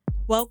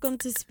Welcome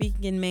to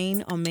Speaking in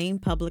Maine on Maine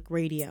Public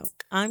Radio.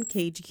 I'm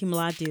Keiji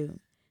Kimaladu.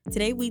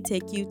 Today we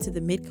take you to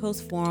the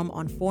Midcoast Forum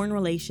on Foreign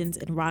Relations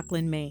in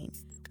Rockland, Maine,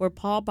 where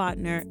Paul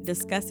Bodner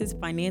discusses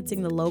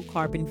financing the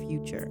low-carbon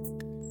future.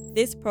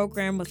 This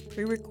program was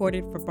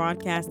pre-recorded for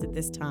broadcast at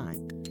this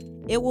time.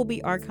 It will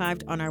be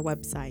archived on our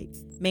website,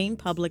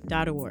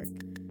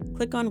 mainepublic.org.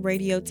 Click on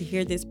radio to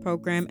hear this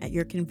program at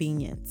your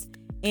convenience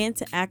and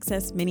to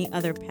access many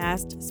other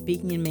past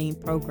Speaking in Maine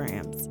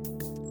programs.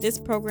 This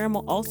program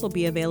will also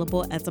be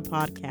available as a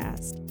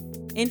podcast.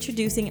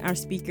 Introducing our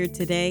speaker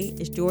today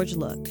is George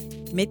Look,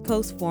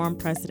 Midcoast Forum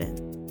President.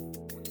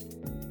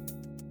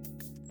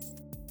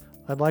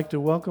 I'd like to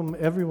welcome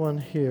everyone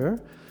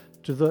here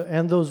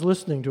and those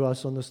listening to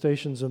us on the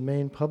stations of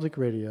Maine Public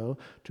Radio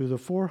to the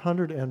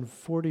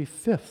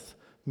 445th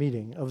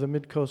meeting of the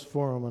Midcoast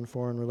Forum on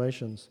Foreign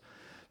Relations.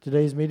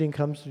 Today's meeting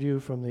comes to you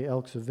from the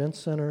Elks Event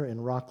Center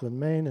in Rockland,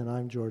 Maine, and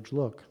I'm George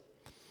Look.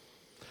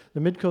 The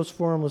Midcoast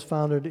Forum was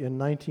founded in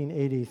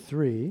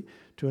 1983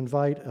 to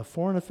invite a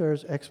foreign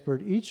affairs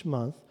expert each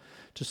month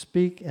to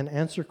speak and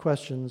answer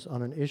questions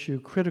on an issue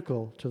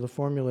critical to the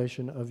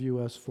formulation of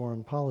U.S.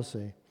 foreign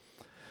policy.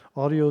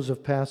 Audios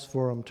of past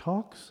forum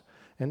talks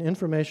and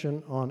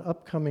information on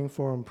upcoming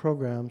forum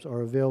programs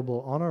are available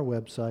on our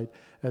website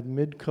at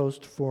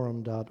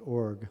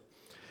midcoastforum.org.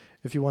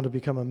 If you want to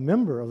become a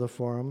member of the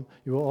forum,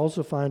 you will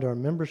also find our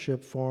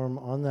membership form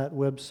on that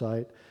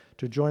website.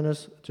 To join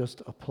us,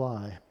 just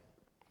apply.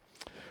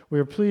 We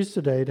are pleased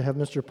today to have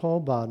Mr.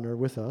 Paul Bodner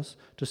with us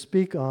to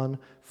speak on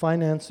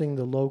financing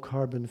the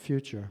low-carbon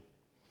future.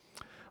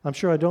 I'm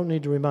sure I don't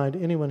need to remind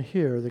anyone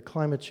here that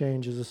climate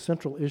change is a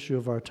central issue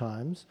of our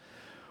times,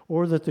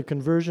 or that the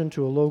conversion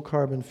to a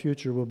low-carbon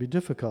future will be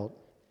difficult.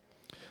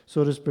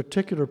 So it is a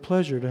particular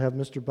pleasure to have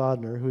Mr.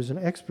 Bodner, who is an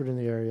expert in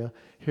the area,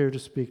 here to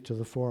speak to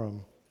the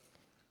forum.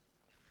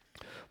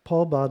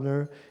 Paul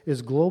Bodner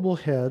is Global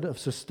Head of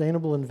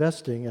Sustainable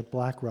Investing at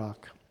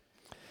BlackRock.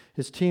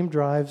 His team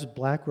drives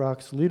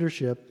BlackRock's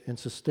leadership in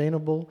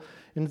sustainable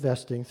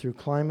investing through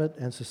climate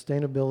and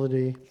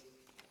sustainability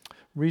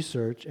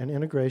research and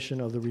integration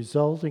of the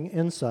resulting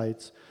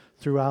insights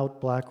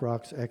throughout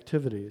BlackRock's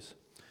activities.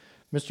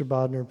 Mr.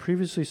 Bodner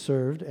previously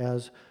served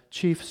as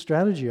Chief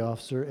Strategy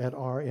Officer at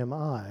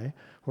RMI,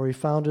 where he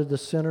founded the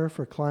Center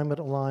for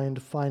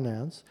Climate-Aligned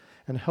Finance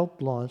and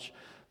helped launch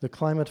the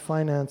Climate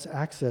Finance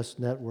Access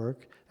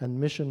Network and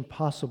Mission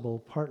Possible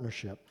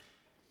Partnership.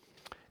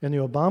 In the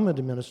Obama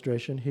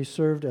administration, he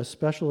served as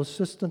Special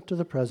Assistant to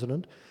the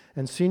President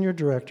and Senior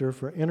Director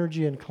for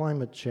Energy and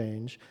Climate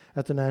Change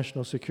at the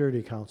National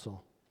Security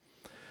Council,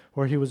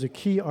 where he was a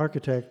key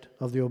architect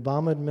of the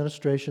Obama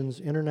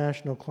administration's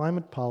international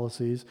climate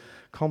policies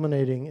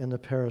culminating in the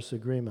Paris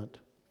Agreement.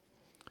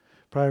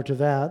 Prior to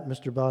that,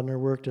 Mr. Bodner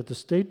worked at the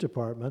State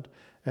Department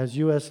as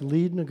U.S.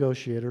 lead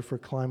negotiator for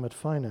climate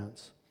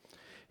finance.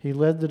 He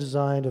led the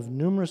design of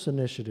numerous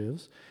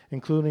initiatives,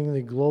 including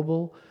the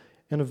Global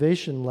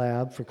Innovation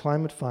Lab for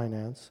Climate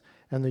Finance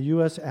and the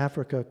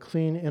U.S.-Africa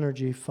Clean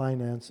Energy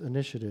Finance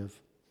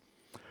Initiative.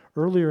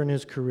 Earlier in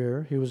his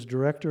career, he was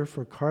director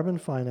for carbon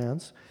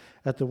finance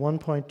at the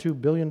 $1.2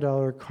 billion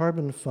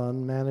carbon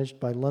fund managed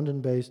by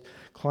London-based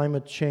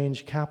Climate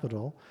Change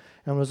Capital,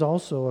 and was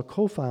also a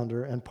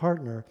co-founder and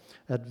partner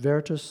at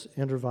Veritas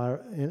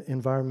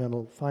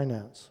Environmental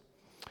Finance.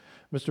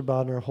 Mr.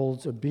 Bodner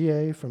holds a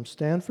BA from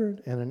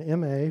Stanford and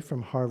an MA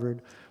from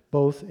Harvard,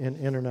 both in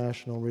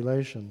international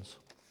relations.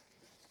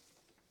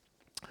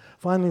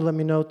 Finally, let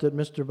me note that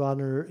Mr.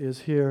 Bodner is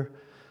here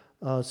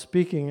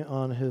speaking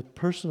on his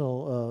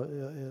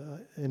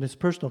in his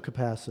personal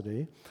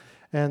capacity,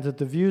 and that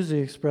the views he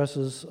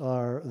expresses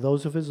are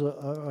those of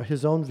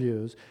his own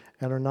views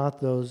and are not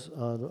those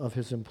of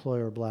his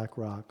employer,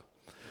 BlackRock.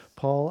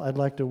 Paul, I'd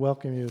like to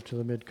welcome you to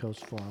the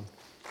Midcoast Forum.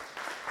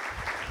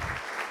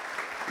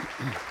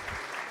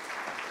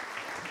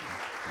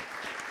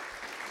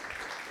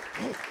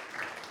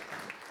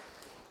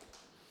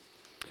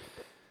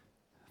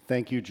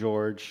 Thank you,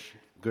 George.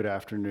 Good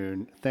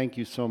afternoon. Thank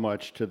you so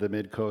much to the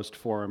Midcoast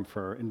Forum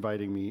for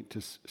inviting me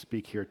to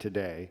speak here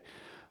today.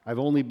 I've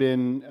only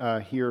been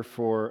here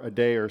for a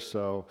day or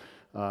so,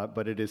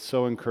 but it is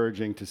so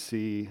encouraging to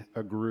see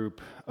a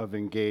group of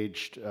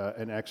engaged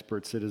and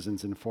expert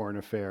citizens in foreign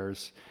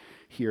affairs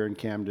here in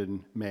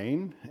Camden,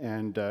 Maine.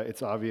 And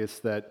it's obvious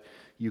that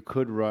you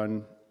could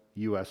run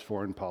U.S.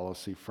 foreign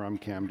policy from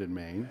Camden,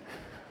 Maine,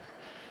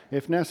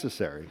 if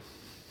necessary.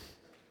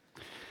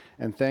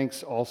 And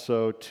thanks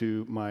also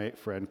to my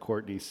friend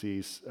Courtney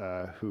Cease,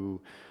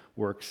 who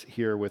works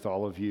here with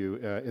all of you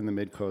in the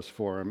Midcoast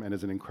Forum and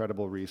is an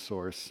incredible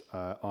resource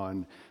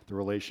on the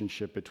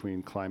relationship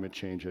between climate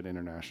change and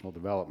international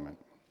development.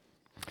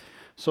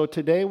 So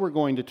today we're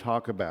going to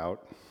talk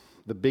about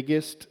the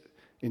biggest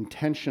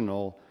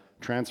intentional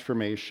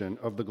transformation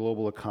of the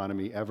global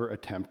economy ever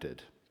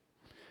attempted,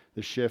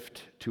 the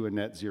shift to a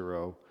net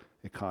zero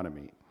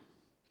economy.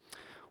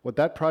 What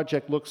that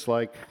project looks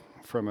like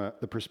from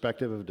the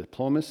perspective of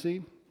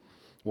diplomacy,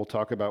 we'll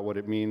talk about what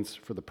it means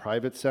for the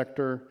private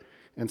sector,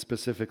 and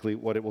specifically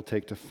what it will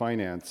take to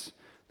finance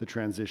the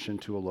transition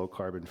to a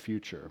low-carbon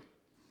future.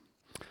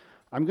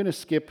 I'm going to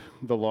skip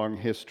the long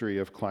history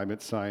of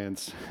climate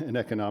science and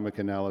economic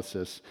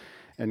analysis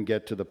and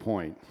get to the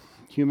point.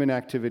 Human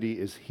activity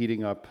is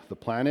heating up the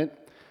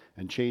planet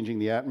and changing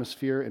the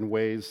atmosphere in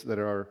ways that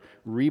are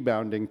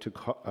rebounding to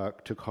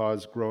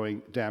cause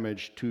growing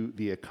damage to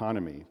the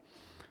economy.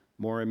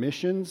 More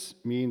emissions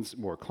means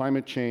more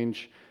climate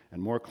change,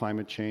 and more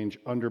climate change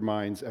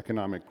undermines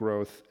economic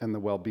growth and the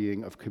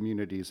well-being of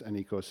communities and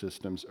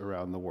ecosystems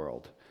around the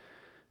world.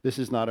 This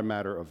is not a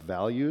matter of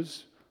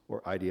values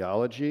or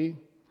ideology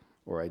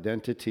or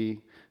identity.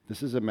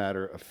 This is a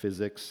matter of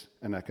physics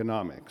and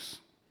economics.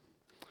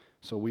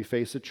 So we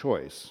face a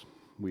choice.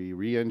 We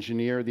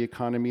re-engineer the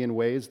economy in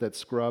ways that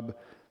scrub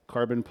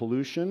carbon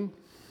pollution,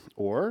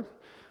 or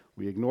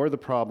we ignore the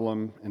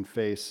problem and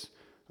face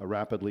a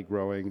rapidly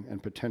growing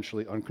and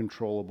potentially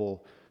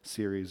uncontrollable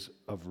series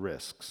of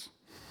risks.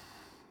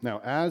 Now,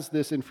 as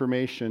this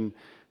information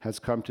has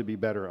come to be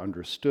better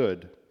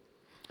understood,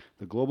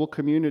 the global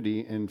community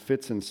in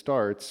fits and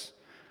starts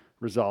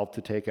resolved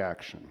to take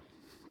action.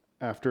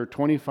 After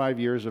 25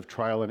 years of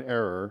trial and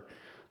error,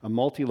 a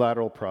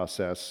multilateral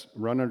process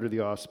run under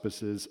the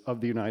auspices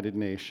of the United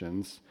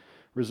Nations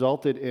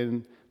resulted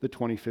in the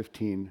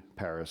 2015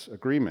 Paris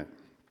Agreement.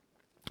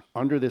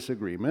 Under this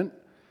agreement,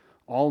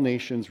 all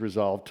nations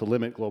resolved to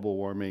limit global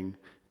warming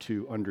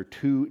to under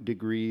 2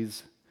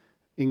 degrees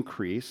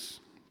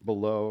increase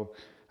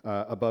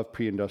above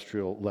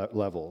pre-industrial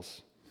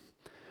levels.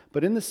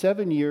 But in the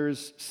 7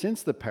 years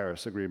since the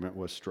Paris Agreement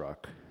was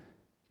struck,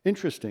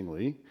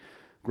 interestingly,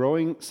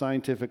 growing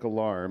scientific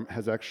alarm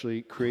has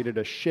actually created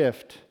a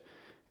shift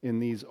in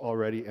these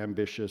already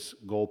ambitious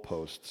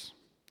goalposts.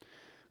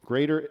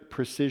 Greater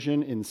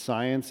precision in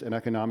science and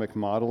economic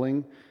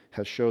modeling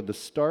has showed the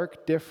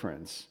stark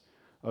difference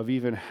of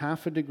even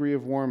half a degree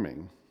of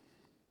warming.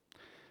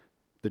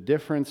 The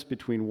difference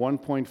between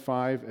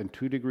 1.5 and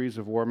 2 degrees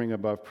of warming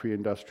above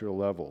pre-industrial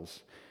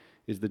levels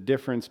is the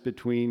difference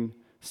between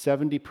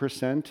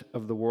 70%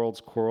 of the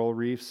world's coral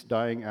reefs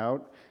dying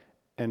out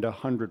and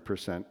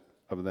 100%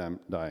 of them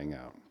dying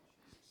out.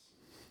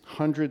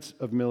 Hundreds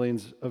of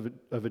millions of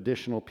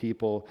additional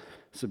people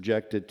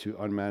subjected to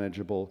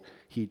unmanageable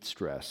heat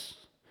stress,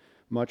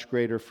 much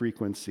greater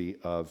frequency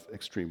of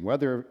extreme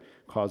weather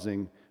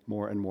causing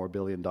more and more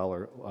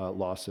billion-dollar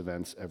loss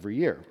events every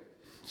year.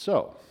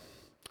 So,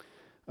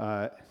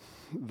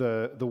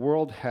 the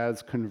world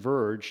has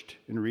converged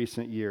in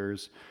recent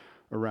years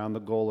around the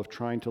goal of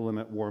trying to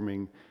limit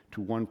warming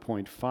to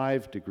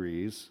 1.5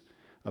 degrees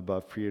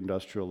above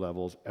pre-industrial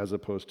levels as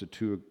opposed to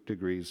 2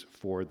 degrees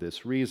for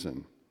this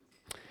reason.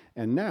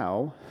 And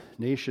now,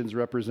 nations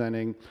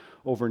representing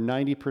over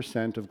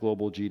 90% of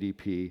global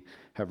GDP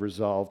have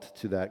resolved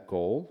to that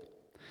goal,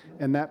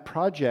 and that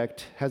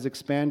project has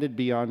expanded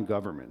beyond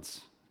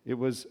governments. It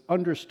was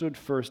understood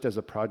first as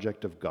a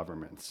project of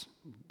governments,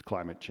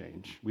 climate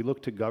change. We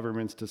look to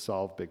governments to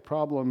solve big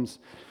problems.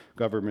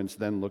 Governments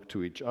then look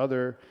to each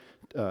other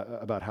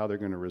about how they're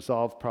going to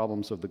resolve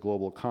problems of the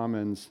global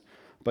commons.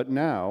 But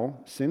now,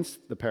 since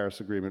the Paris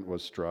Agreement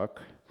was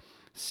struck,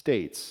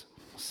 states,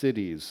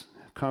 cities,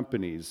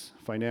 companies,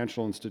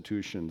 financial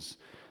institutions,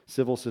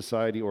 civil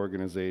society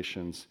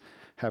organizations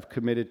have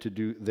committed to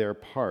do their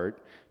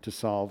part to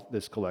solve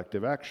this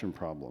collective action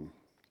problem.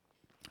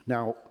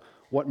 Now,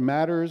 what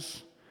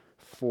matters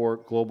for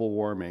global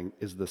warming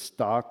is the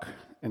stock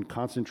and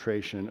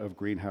concentration of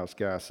greenhouse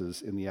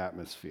gases in the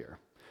atmosphere.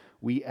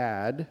 We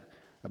add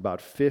about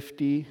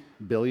 50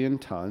 billion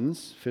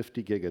tons,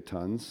 50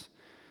 gigatons,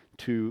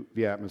 to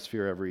the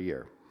atmosphere every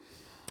year.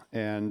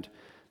 And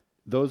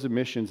those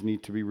emissions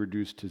need to be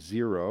reduced to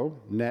zero,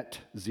 net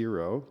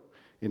zero,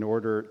 in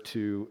order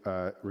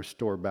to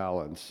restore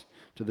balance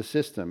to the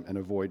system and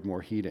avoid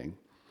more heating.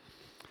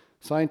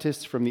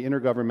 Scientists from the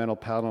Intergovernmental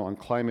Panel on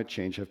Climate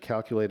Change have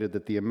calculated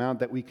that the amount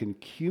that we can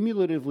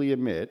cumulatively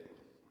emit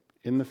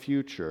in the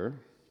future,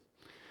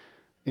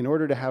 in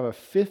order to have a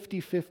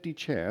 50-50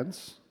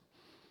 chance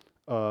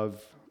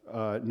of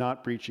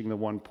not breaching the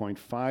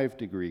 1.5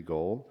 degree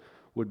goal,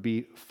 would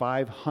be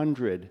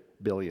 500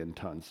 billion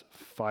tons,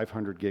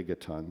 500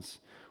 gigatons,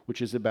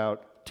 which is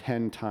about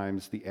 10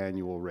 times the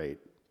annual rate,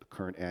 the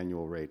current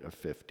annual rate of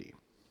 50.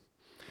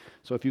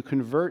 So if you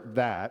convert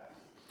that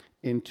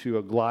into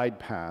a glide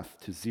path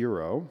to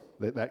zero,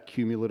 that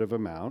cumulative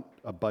amount,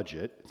 a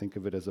budget, think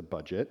of it as a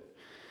budget,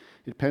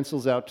 it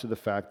pencils out to the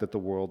fact that the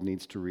world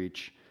needs to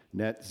reach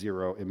net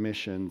zero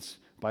emissions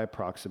by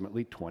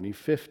approximately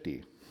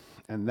 2050.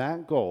 And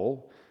that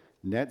goal,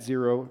 net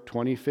zero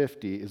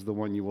 2050, is the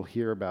one you will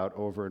hear about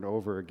over and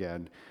over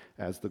again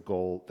as the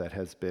goal that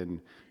has been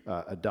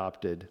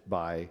adopted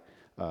by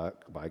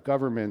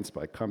governments,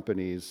 by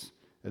companies,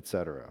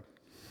 etc.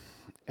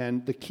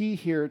 And the key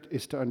here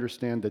is to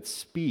understand that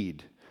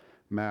speed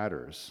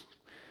matters.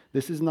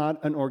 This is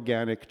not an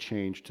organic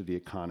change to the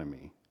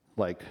economy,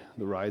 like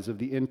the rise of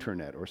the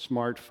internet or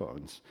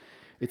smartphones.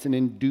 It's an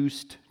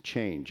induced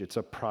change. It's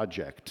a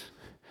project.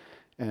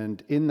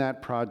 And in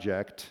that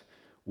project,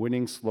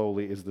 winning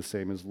slowly is the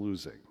same as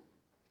losing.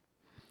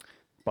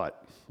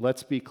 But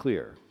let's be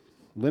clear.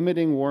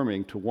 Limiting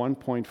warming to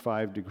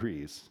 1.5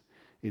 degrees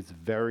is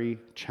very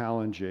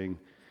challenging,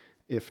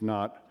 if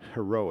not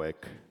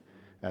heroic,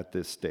 at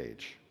this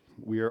stage.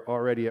 We are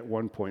already at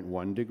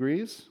 1.1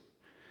 degrees,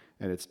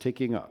 and it's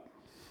ticking up.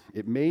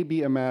 It may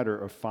be a matter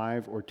of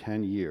 5 or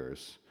 10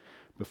 years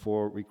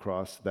before we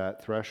cross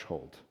that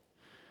threshold.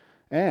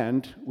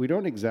 And we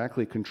don't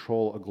exactly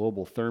control a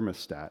global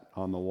thermostat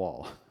on the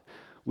wall.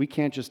 We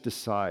can't just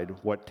decide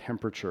what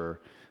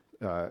temperature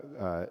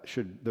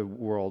should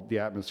the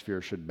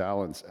atmosphere should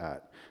balance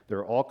at. There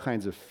are all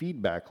kinds of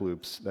feedback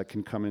loops that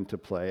can come into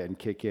play and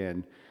kick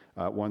in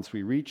once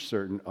we reach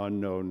certain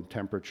unknown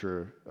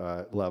temperature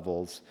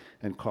levels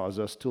and cause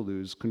us to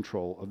lose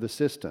control of the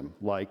system,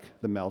 like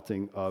the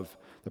melting of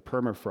the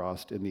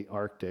permafrost in the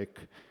Arctic,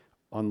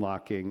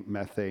 unlocking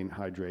methane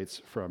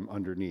hydrates from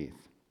underneath.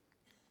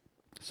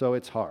 So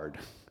it's hard,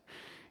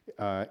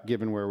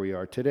 given where we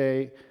are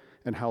today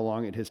and how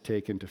long it has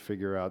taken to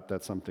figure out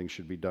that something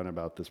should be done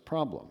about this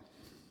problem.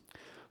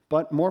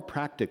 But more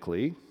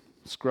practically,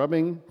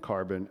 scrubbing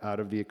carbon out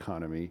of the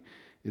economy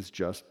is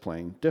just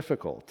plain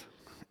difficult.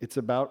 It's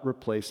about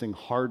replacing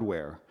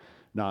hardware,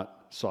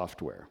 not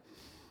software.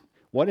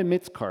 What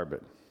emits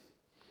carbon?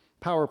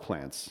 Power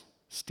plants,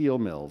 steel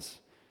mills,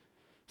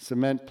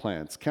 cement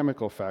plants,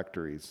 chemical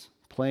factories,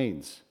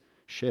 planes,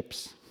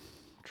 ships,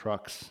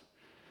 trucks,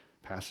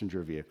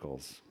 passenger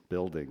vehicles,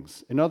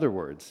 buildings. In other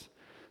words,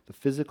 the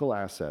physical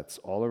assets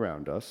all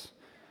around us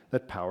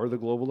that power the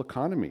global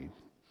economy.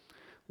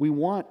 We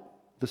want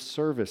the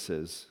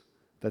services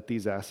that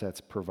these assets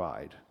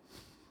provide,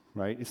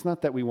 right? It's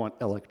not that we want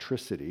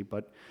electricity,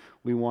 but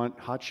we want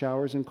hot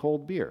showers and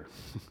cold beer.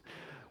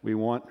 We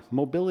want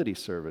mobility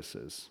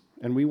services,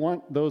 and we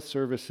want those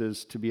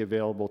services to be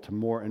available to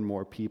more and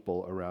more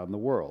people around the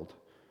world.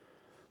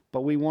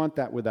 But we want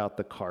that without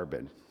the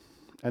carbon,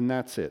 and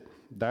that's it.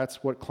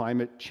 That's what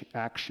climate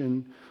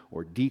action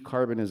or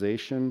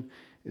decarbonization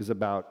is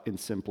about in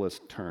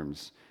simplest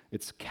terms.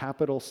 It's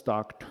capital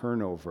stock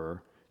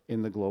turnover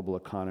in the global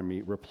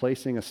economy,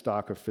 replacing a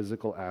stock of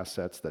physical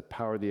assets that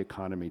power the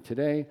economy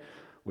today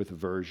with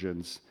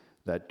versions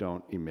that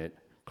don't emit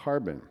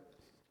carbon.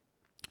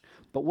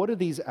 But what do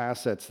these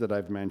assets that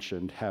I've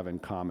mentioned have in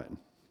common?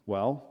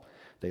 Well,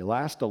 they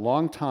last a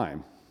long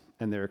time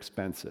and they're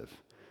expensive.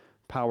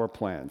 Power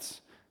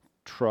plants,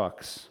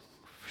 trucks,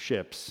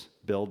 ships,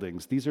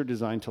 buildings, these are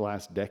designed to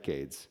last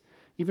decades.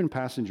 Even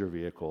passenger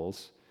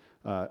vehicles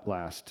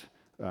last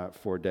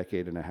for a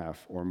decade and a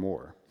half or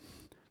more.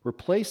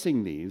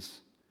 Replacing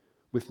these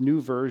with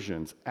new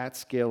versions at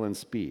scale and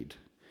speed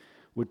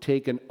would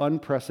take an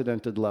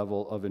unprecedented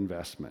level of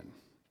investment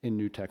in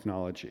new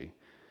technology,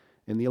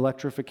 in the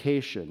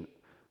electrification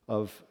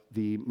of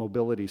the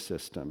mobility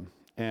system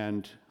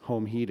and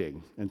home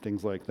heating and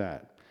things like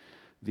that,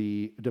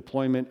 the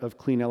deployment of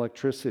clean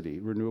electricity,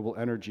 renewable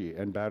energy,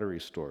 and battery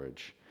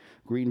storage,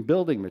 green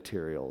building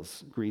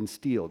materials, green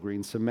steel,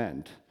 green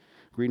cement,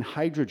 green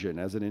hydrogen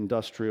as an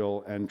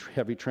industrial and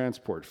heavy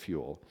transport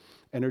fuel,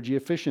 energy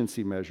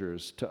efficiency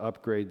measures to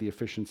upgrade the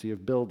efficiency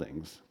of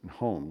buildings and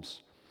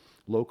homes,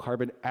 low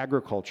carbon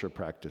agriculture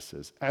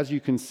practices. As you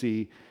can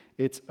see,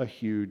 it's a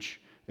huge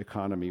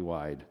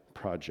economy-wide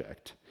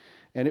project.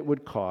 And it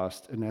would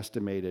cost an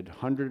estimated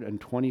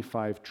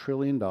 $125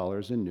 trillion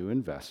in new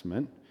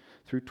investment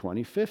through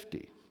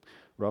 2050,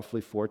 roughly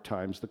 4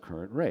 times the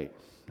current rate.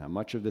 Now,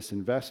 much of this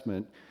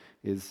investment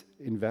is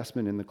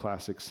investment in the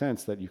classic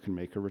sense that you can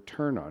make a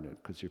return on it,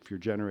 because if you're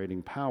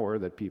generating power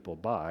that people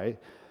buy,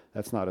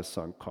 that's not a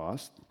sunk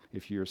cost.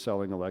 If you're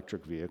selling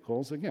electric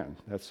vehicles, again,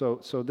 that's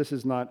so this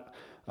is not,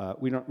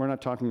 we're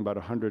not talking about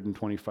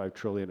 125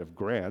 trillion of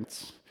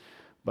grants,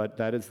 but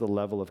that is the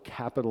level of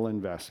capital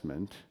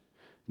investment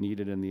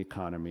needed in the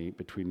economy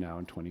between now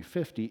and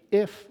 2050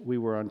 if we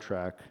were on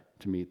track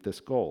to meet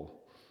this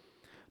goal.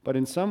 But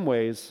in some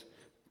ways,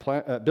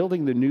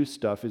 building the new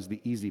stuff is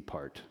the easy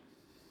part.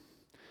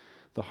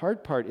 The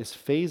hard part is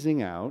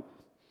phasing out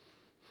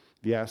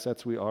the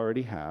assets we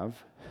already have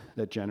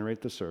that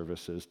generate the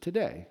services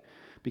today.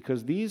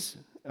 Because these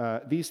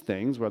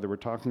things, whether we're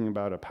talking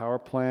about a power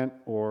plant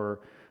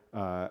or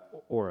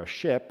a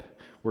ship,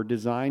 were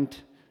designed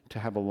to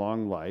have a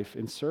long life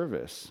in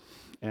service.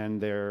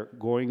 And they're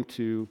going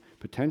to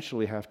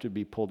potentially have to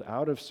be pulled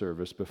out of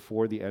service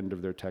before the end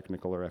of their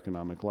technical or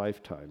economic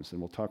lifetimes.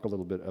 And we'll talk a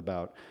little bit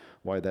about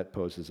why that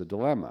poses a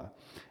dilemma,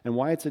 and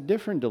why it's a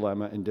different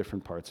dilemma in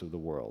different parts of the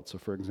world. So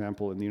for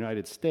example, in the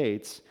United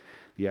States,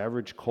 the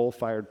average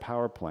coal-fired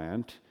power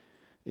plant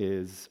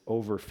is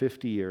over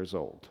 50 years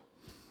old.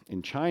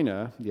 In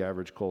China, the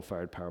average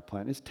coal-fired power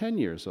plant is 10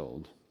 years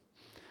old.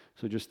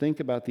 So just think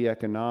about the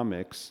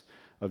economics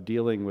of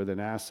dealing with an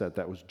asset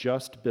that was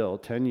just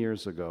built 10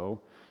 years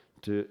ago,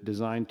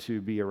 designed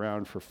to be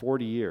around for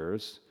 40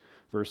 years,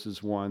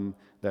 versus one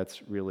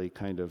that's really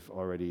kind of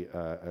already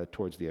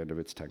towards the end of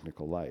its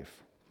technical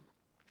life.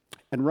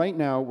 And right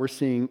now, we're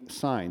seeing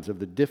signs of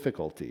the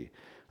difficulty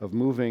of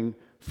moving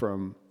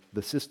from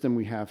the system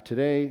we have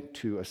today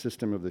to a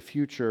system of the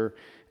future,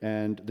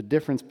 and the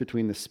difference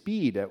between the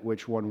speed at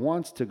which one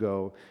wants to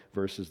go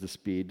versus the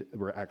speed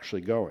we're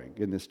actually going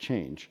in this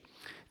change.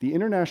 The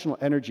International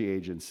Energy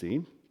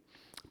Agency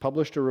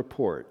published a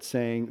report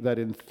saying that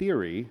in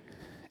theory,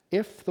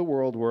 if the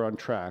world were on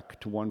track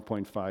to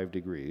 1.5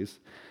 degrees,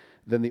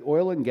 then the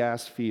oil and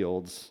gas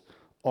fields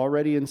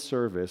already in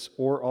service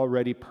or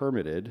already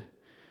permitted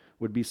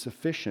would be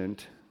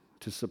sufficient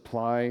to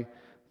supply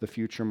the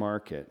future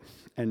market,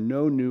 and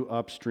no new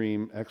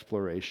upstream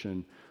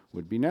exploration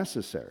would be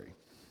necessary.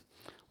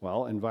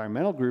 Well,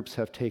 environmental groups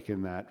have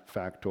taken that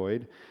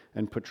factoid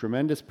and put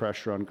tremendous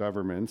pressure on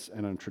governments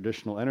and on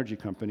traditional energy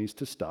companies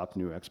to stop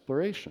new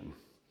exploration.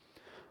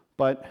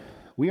 But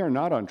we are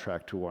not on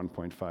track to a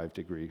 1.5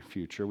 degree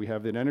future. We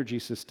have an energy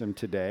system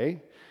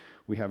today.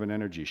 We have an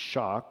energy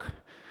shock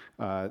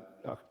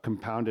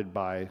compounded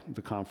by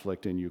the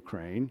conflict in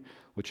Ukraine,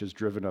 which has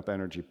driven up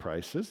energy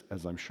prices,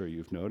 as I'm sure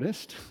you've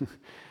noticed.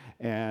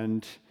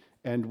 and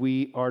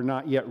we are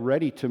not yet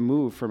ready to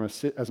move from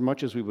as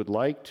much as we would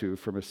like to,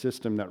 from a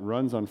system that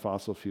runs on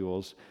fossil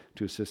fuels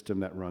to a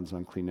system that runs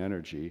on clean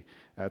energy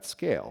at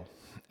scale.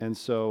 And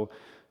so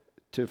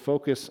to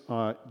focus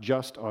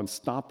just on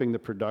stopping the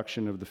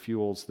production of the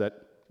fuels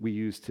that we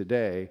use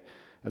today,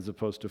 as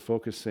opposed to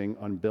focusing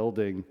on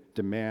building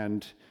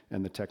demand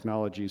and the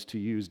technologies to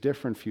use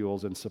different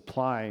fuels and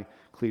supply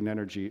clean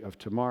energy of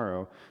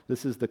tomorrow,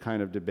 this is the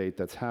kind of debate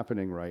that's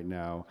happening right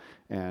now,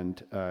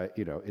 and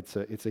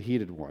it's a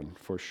heated one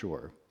for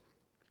sure.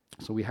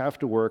 So we have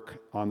to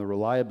work on the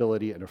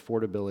reliability and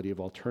affordability of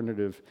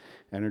alternative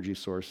energy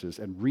sources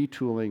and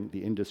retooling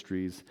the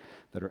industries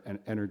that are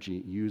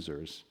energy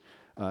users.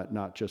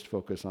 Not just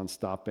focus on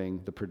stopping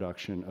the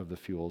production of the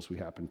fuels we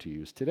happen to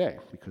use today,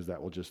 because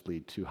that will just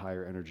lead to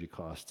higher energy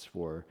costs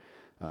for,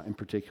 in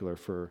particular,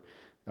 for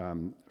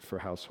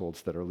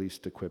households that are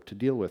least equipped to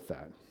deal with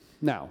that.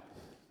 Now,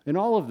 in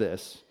all of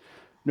this,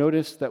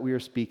 notice that we are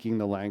speaking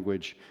the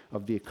language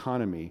of the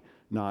economy,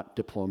 not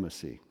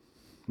diplomacy,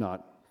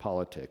 not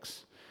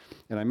politics.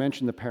 And I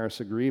mentioned the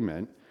Paris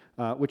Agreement,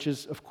 which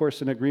is, of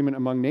course, an agreement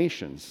among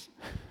nations.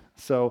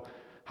 So,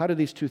 how do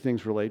these two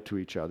things relate to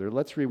each other?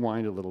 Let's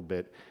rewind a little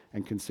bit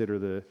and consider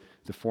the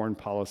foreign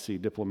policy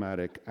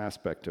diplomatic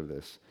aspect of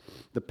this.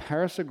 The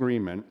Paris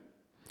Agreement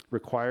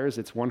requires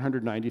its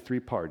 193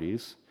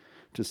 parties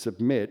to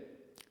submit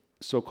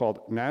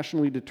so-called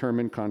nationally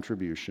determined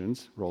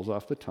contributions, rolls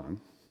off the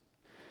tongue,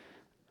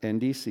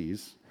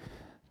 NDCs,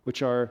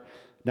 which are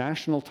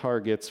national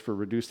targets for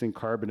reducing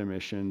carbon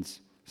emissions,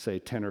 say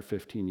 10 or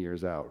 15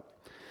 years out.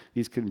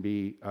 These can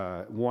be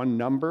one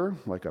number,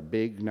 like a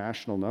big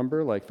national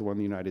number, like the one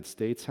the United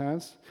States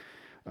has,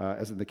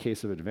 as in the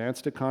case of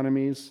advanced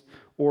economies,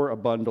 or a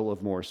bundle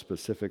of more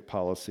specific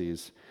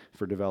policies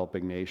for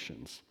developing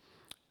nations.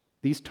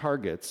 These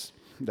targets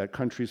that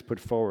countries put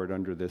forward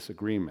under this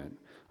agreement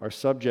are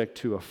subject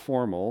to a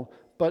formal,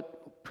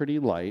 but pretty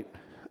light,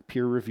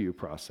 peer review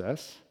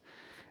process,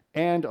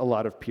 and a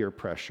lot of peer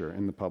pressure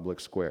in the public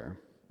square.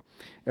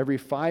 Every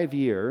 5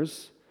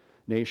 years,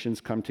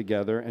 nations come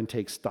together and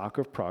take stock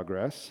of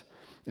progress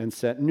and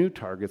set new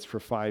targets for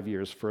 5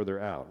 years further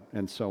out,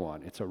 and so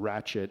on. It's a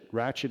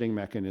ratcheting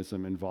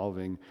mechanism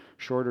involving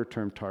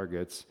shorter-term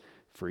targets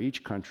for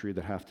each country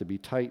that have to be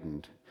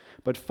tightened.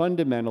 But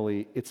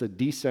fundamentally, it's a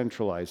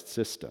decentralized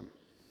system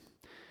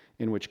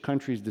in which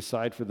countries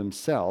decide for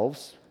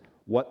themselves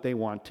what they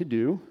want to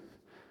do,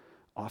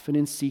 often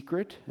in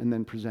secret, and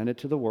then present it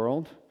to the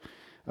world,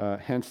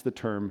 hence the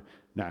term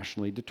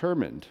nationally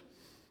determined.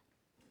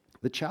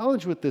 The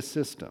challenge with this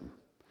system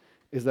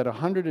is that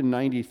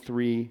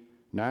 193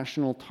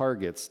 national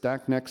targets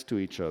stacked next to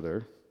each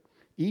other,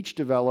 each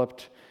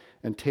developed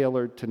and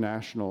tailored to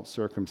national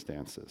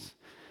circumstances,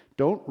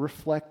 don't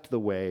reflect the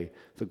way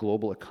the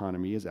global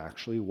economy is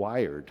actually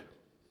wired.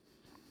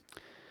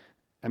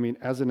 I mean,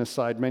 as an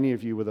aside, many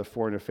of you with a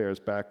foreign affairs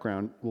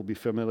background will be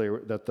familiar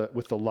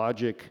with the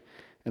logic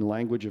and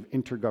language of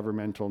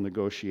intergovernmental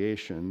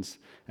negotiations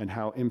and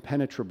how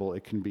impenetrable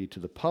it can be to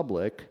the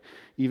public,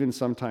 even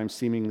sometimes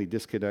seemingly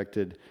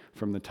disconnected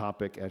from the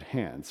topic at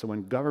hand. So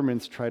when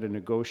governments try to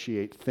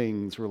negotiate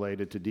things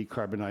related to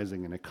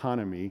decarbonizing an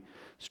economy,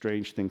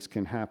 strange things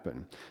can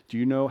happen. Do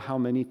you know how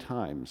many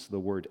times the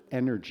word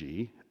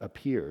energy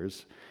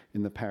appears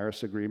in the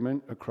Paris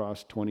Agreement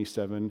across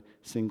 27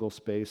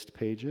 single-spaced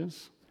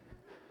pages?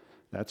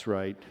 That's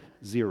right,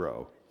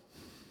 0.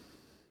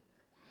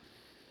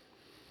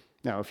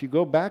 Now, if you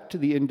go back to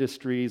the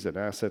industries and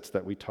assets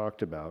that we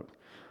talked about,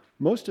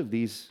 most of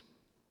these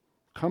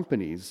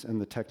companies and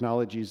the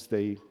technologies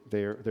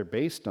they're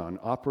based on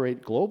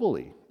operate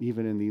globally,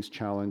 even in these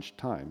challenged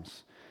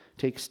times.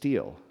 Take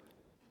steel,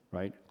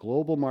 right?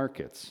 Global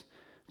markets,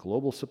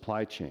 global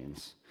supply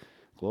chains,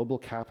 global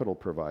capital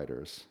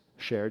providers,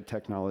 shared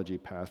technology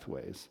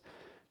pathways.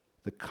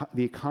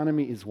 The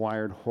economy is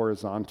wired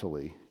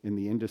horizontally in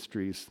the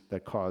industries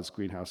that cause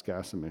greenhouse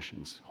gas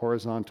emissions,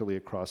 horizontally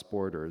across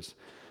borders,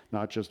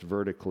 not just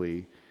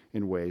vertically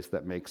in ways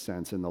that make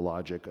sense in the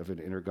logic of an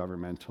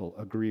intergovernmental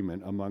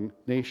agreement among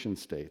nation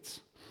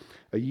states.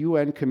 A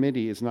UN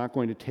committee is not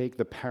going to take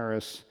the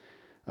Paris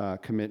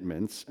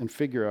commitments and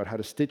figure out how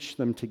to stitch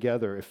them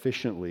together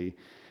efficiently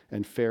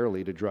and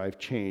fairly to drive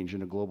change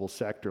in a global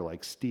sector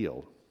like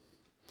steel.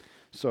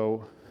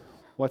 So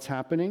what's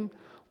happening?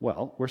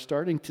 Well, we're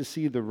starting to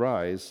see the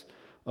rise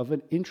of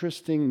an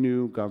interesting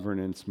new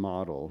governance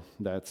model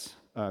that's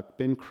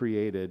been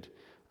created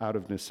out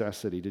of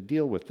necessity to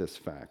deal with this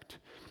fact.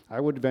 I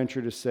would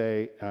venture to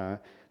say,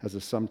 as a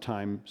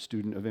sometime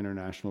student of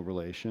international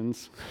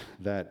relations,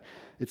 that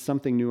it's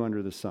something new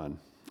under the sun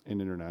in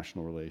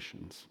international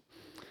relations.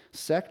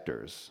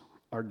 Sectors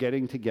are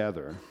getting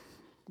together,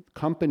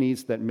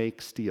 companies that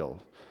make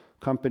steel,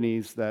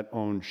 companies that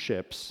own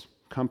ships,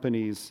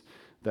 companies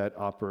that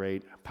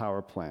operate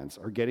power plants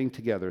are getting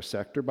together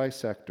sector by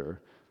sector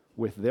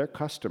with their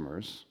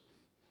customers,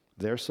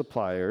 their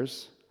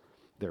suppliers,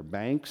 their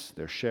banks,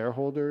 their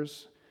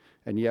shareholders,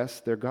 and yes,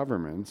 their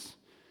governments,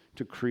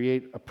 to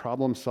create a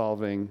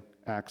problem-solving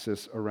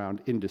axis around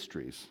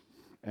industries.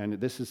 And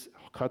this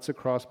cuts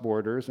across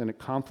borders, and it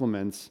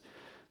complements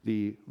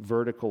the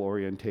vertical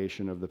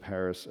orientation of the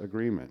Paris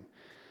Agreement.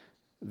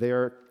 They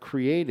are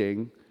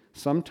creating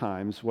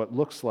sometimes what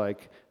looks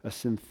like a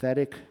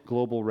synthetic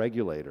global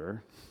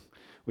regulator,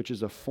 which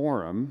is a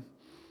forum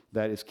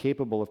that is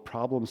capable of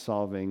problem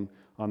solving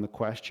on the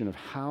question of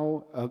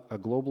how a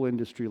global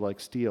industry like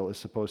steel is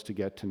supposed to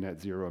get to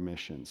net zero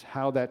emissions,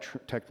 how that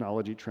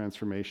technology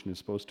transformation is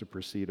supposed to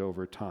proceed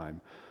over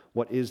time.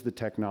 What is the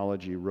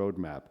technology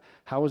roadmap?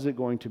 How is it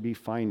going to be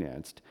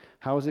financed?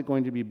 How is it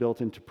going to be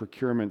built into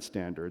procurement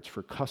standards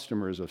for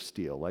customers of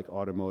steel, like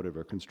automotive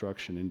or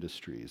construction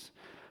industries?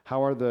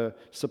 How are the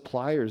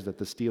suppliers that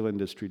the steel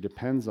industry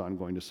depends on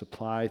going to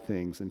supply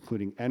things,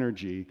 including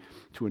energy,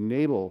 to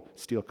enable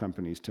steel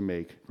companies to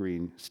make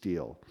green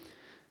steel?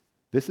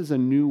 This is a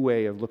new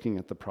way of looking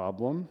at the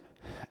problem,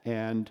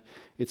 and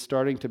it's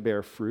starting to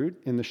bear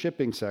fruit. In the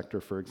shipping sector,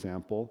 for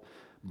example,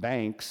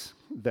 banks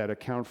that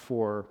account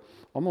for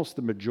almost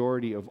the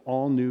majority of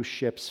all new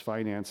ships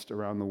financed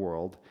around the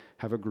world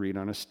have agreed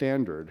on a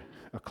standard,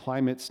 a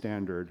climate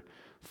standard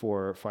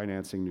for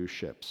financing new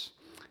ships.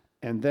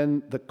 And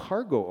then the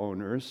cargo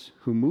owners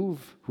who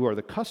are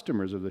the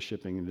customers of the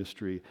shipping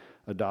industry,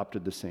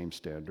 adopted the same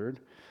standard.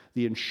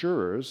 The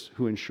insurers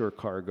who insure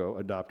cargo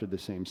adopted the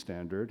same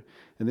standard.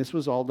 And this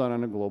was all done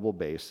on a global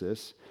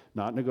basis,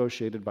 not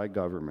negotiated by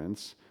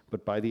governments,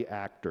 but by the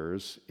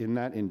actors in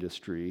that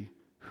industry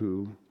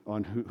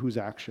on whose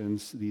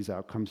actions these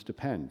outcomes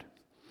depend.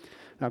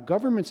 Now,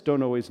 governments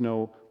don't always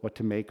know what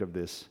to make of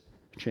this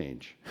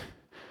change.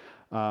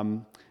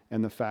 And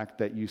the fact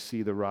that you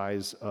see the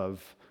rise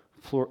of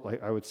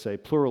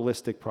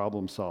pluralistic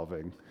problem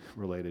solving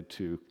related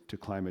to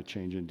climate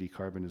change and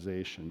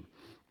decarbonization.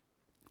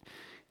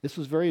 This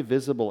was very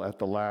visible at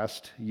the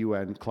last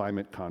UN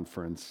climate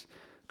conference,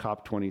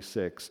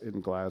 COP26 in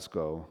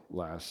Glasgow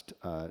last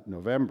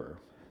November.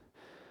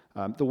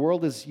 The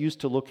world is used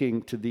to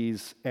looking to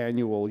these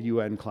annual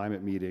UN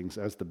climate meetings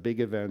as the big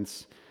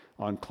events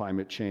on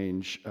climate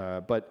change,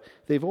 but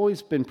they've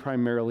always been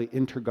primarily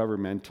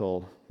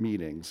intergovernmental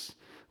meetings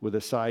with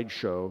a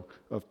sideshow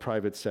of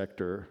private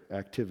sector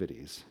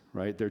activities,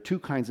 right? There are two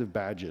kinds of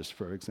badges,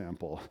 for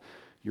example.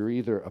 You're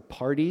either a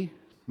party,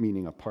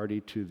 meaning a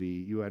party to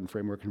the UN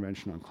Framework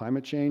Convention on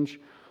Climate Change,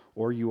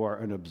 or you are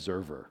an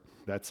observer.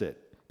 That's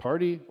it.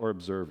 Party or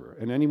observer.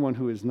 And anyone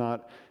who is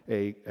not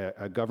a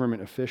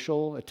government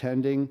official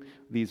attending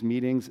these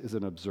meetings is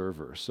an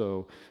observer.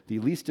 So the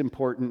least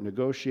important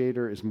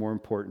negotiator is more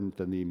important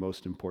than the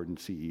most important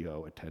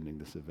CEO attending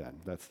this event.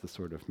 That's the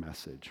sort of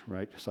message,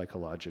 right?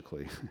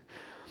 Psychologically.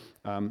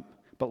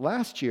 But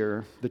last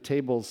year, the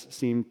tables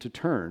seemed to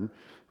turn,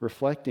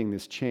 reflecting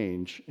this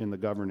change in the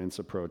governance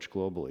approach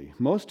globally.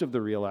 Most of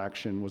the real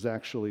action was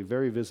actually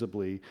very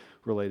visibly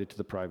related to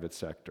the private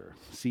sector.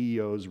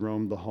 CEOs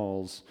roamed the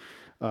halls,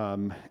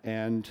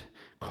 and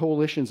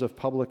coalitions of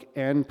public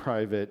and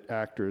private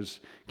actors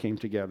came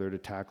together to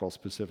tackle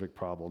specific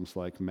problems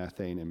like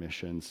methane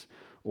emissions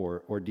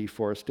or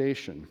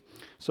deforestation.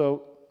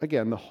 So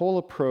again, the whole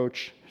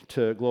approach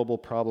to global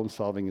problem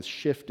solving is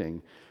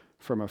shifting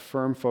from a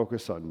firm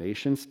focus on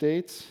nation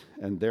states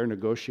and their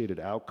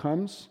negotiated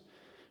outcomes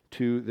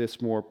to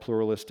this more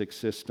pluralistic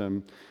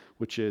system,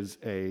 which is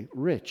a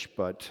rich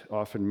but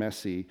often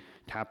messy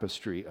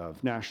tapestry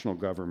of national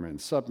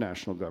governments,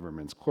 subnational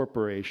governments,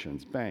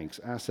 corporations, banks,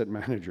 asset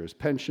managers,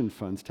 pension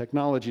funds,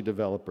 technology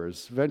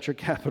developers, venture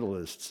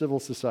capitalists,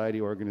 civil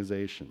society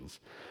organizations.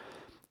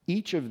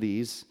 Each of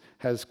these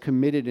has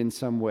committed in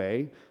some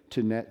way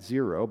to net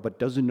zero, but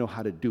doesn't know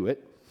how to do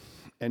it,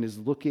 and is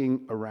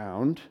looking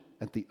around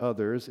at the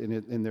others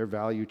in their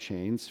value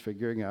chains,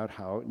 figuring out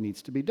how it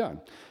needs to be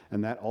done.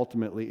 And that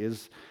ultimately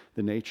is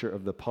the nature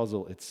of the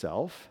puzzle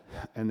itself,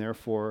 and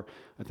therefore,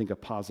 I think a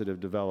positive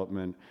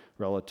development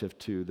relative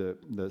to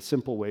the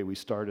simple way we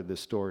started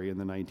this story in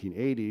the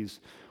 1980s,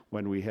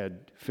 when we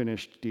had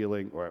finished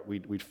dealing, or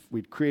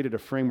we'd created a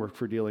framework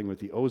for dealing with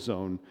the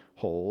ozone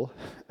hole,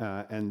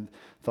 and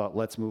thought,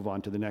 let's move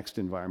on to the next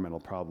environmental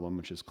problem,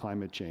 which is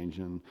climate change,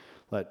 and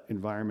let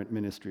environment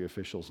ministry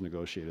officials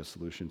negotiate a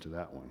solution to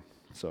that one.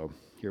 So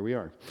here we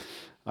are,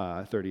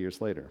 30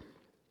 years later.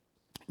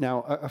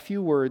 Now, a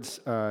few words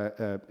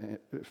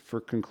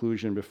for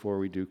conclusion before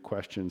we do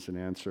questions and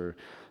answer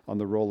on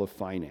the role of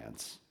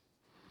finance.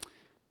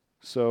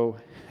 So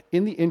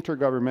in the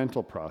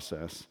intergovernmental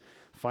process,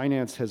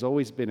 finance has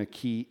always been a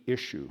key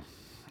issue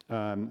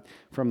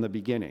from the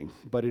beginning,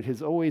 but it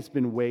has always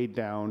been weighed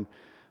down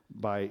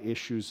by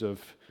issues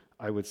of,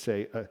 I would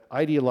say,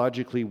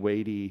 ideologically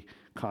weighty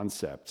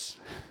concepts.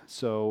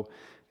 So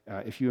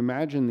if you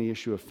imagine the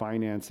issue of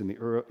finance in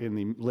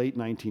the late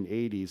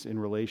 1980s in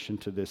relation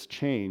to this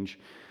change,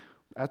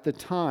 at the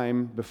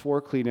time,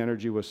 before clean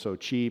energy was so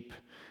cheap,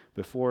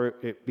 before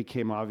it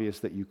became obvious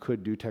that you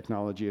could do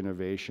technology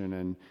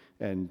innovation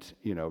and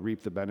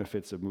reap the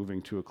benefits of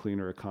moving to a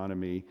cleaner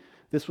economy,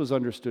 this was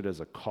understood as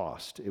a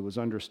cost. It was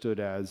understood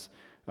as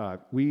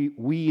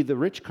we, the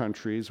rich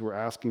countries, were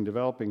asking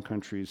developing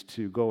countries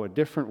to go a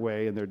different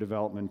way in their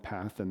development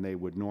path than they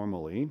would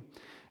normally,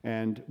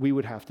 and we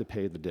would have to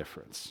pay the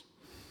difference.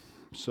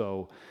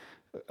 So,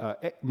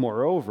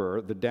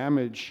 moreover, the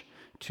damage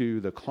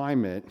to the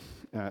climate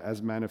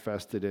as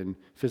manifested in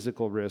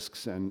physical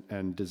risks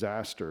and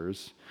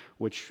disasters,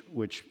 which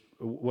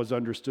was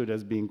understood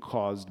as being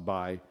caused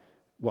by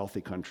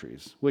wealthy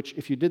countries, which,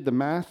 if you did the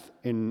math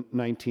in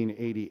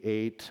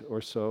 1988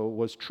 or so,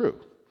 was true.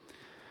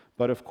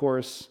 But of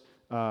course,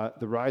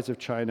 the rise of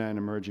China and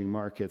emerging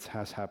markets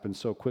has happened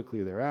so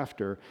quickly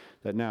thereafter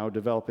that now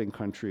developing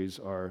countries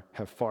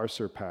have far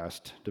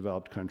surpassed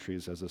developed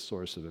countries as a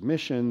source of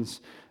emissions,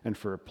 and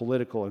for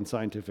political and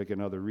scientific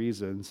and other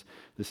reasons,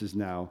 this is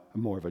now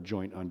more of a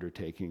joint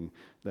undertaking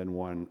than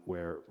one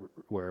where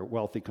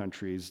wealthy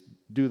countries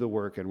do the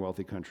work and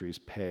wealthy countries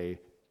pay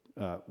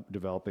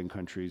developing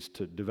countries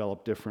to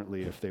develop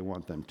differently if they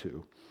want them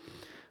to.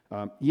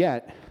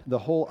 Yet, the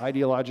whole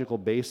ideological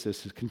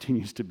basis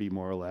continues to be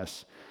more or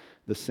less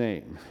the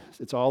same.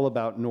 It's all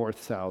about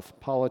North-South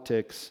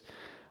politics,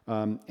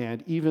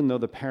 and even though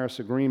the Paris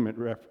Agreement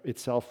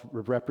itself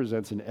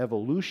represents an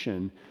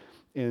evolution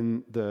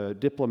in the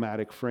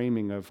diplomatic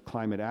framing of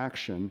climate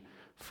action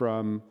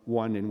from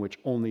one in which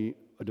only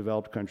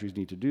developed countries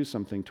need to do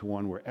something to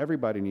one where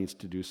everybody needs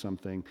to do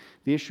something,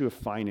 the issue of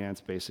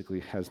finance basically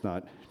has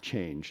not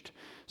changed.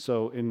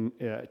 So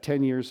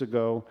 10 years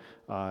ago,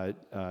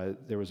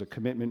 there was a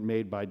commitment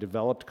made by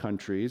developed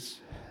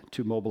countries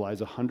to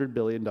mobilize $100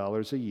 billion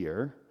a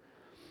year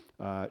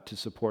to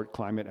support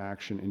climate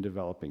action in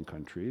developing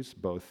countries,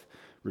 both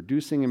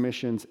reducing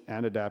emissions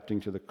and adapting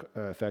to the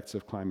effects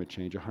of climate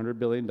change. $100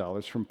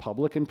 billion from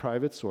public and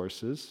private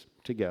sources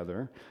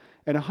together.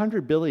 And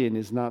 $100 billion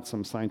is not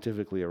some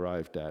scientifically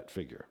arrived at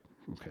figure,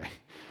 okay?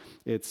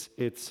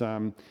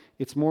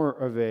 It's more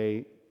of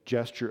a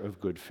gesture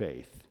of good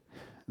faith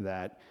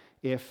that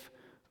if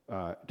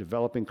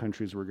developing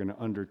countries were going to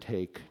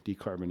undertake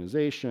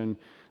decarbonization,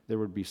 there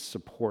would be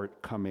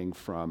support coming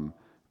from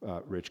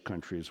rich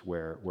countries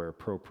where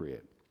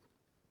appropriate.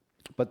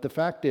 But the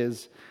fact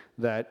is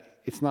that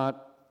it's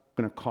not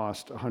going to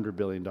cost $100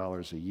 billion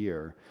a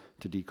year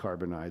to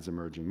decarbonize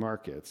emerging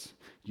markets.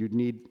 You'd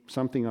need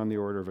something on the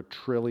order of $1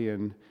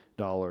 trillion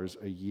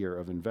a year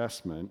of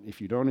investment if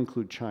you don't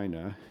include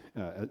China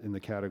in the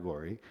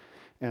category.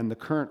 And the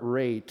current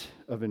rate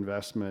of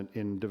investment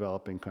in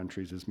developing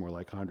countries is more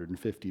like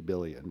 150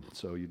 billion.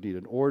 So you need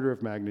an order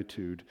of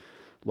magnitude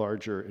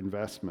larger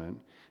investment.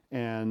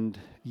 And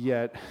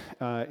yet,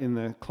 in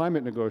the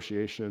climate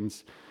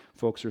negotiations,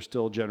 folks are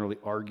still generally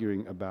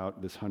arguing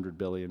about this 100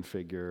 billion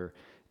figure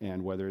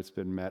and whether it's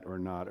been met or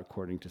not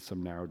according to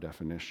some narrow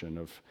definition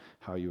of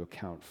how you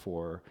account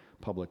for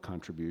public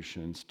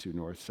contributions to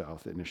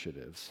North-South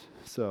initiatives.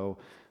 So,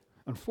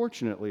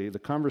 unfortunately, the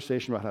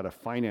conversation about how to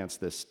finance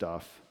this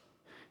stuff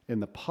in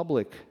the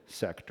public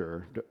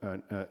sector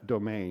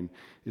domain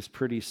is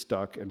pretty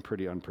stuck and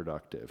pretty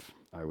unproductive,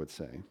 I would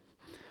say.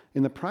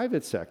 In the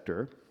private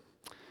sector,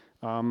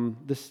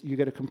 you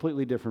get a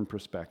completely different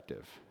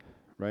perspective,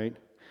 right?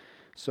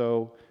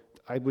 So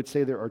I would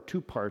say there are two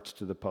parts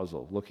to the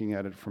puzzle, looking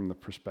at it from the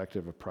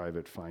perspective of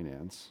private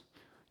finance.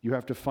 You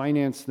have to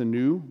finance the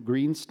new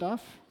green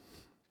stuff,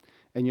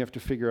 and you have to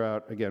figure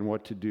out, again,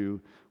 what to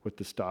do with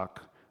the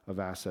stock of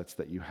assets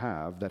that you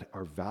have that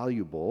are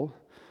valuable,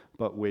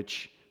 but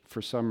which,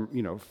 for some,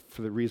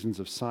 for the reasons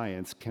of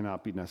science,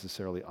 cannot be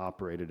necessarily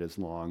operated as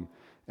long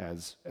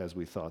as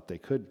we thought they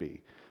could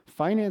be.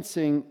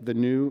 Financing the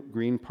new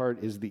green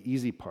part is the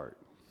easy part,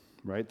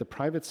 right? The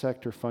private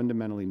sector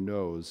fundamentally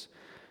knows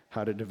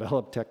how to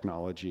develop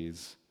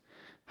technologies,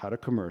 how to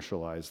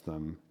commercialize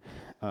them.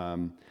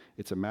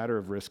 It's a matter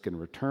of risk and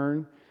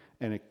return,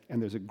 and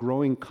there's a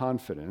growing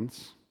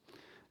confidence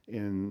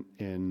in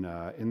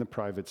the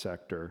private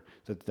sector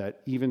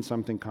that even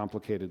something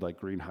complicated like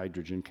green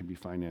hydrogen can be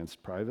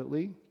financed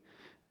privately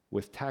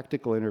with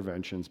tactical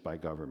interventions by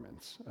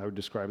governments. I would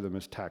describe them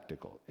as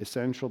tactical,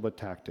 essential but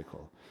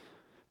tactical.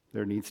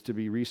 There needs to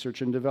be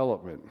research and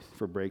development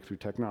for breakthrough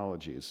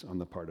technologies on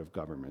the part of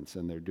governments,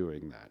 and they're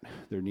doing that.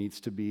 There needs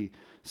to be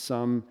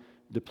some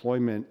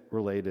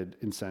deployment-related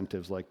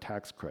incentives like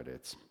tax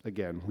credits.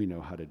 Again, we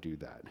know how to do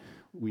that.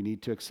 We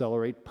need to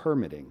accelerate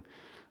permitting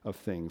of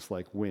things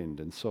like wind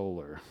and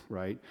solar,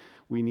 right?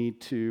 We need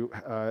to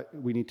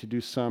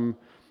do some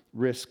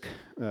risk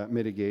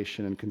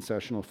mitigation and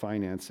concessional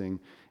financing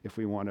if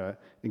we want to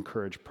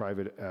encourage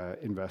private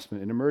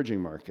investment in emerging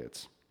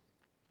markets.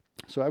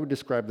 So I would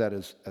describe that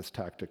as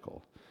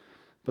tactical.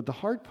 But the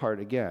hard part,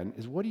 again,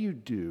 is what do you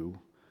do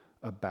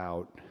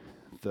about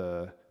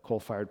the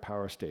coal-fired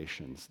power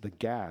stations, the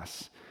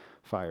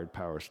gas-fired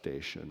power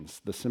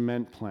stations, the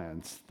cement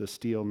plants, the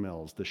steel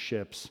mills, the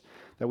ships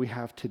that we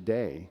have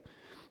today?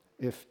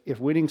 If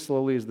winning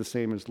slowly is the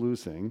same as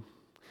losing,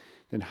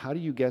 then how do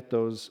you get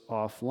those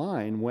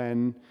offline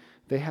when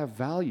they have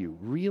value,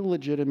 real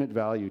legitimate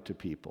value to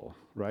people,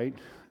 right?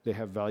 They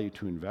have value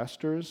to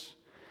investors,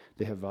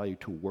 they have value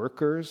to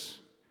workers,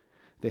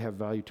 they have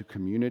value to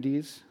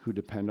communities who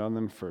depend on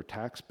them for a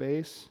tax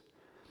base.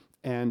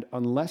 And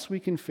unless we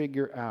can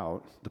figure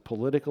out the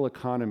political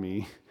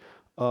economy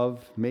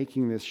of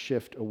making this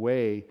shift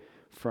away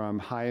from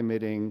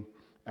high-emitting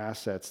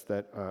assets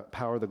that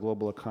power the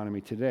global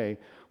economy today,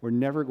 we're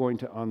never going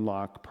to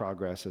unlock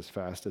progress as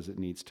fast as it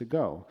needs to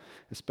go,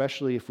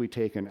 especially if we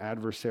take an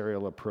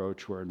adversarial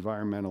approach where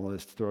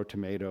environmentalists throw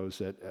tomatoes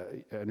at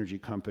energy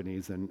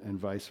companies and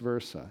vice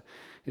versa.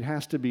 It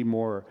has to be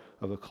more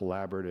of a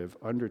collaborative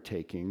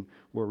undertaking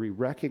where we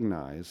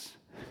recognize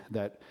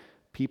that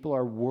people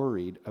are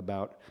worried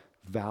about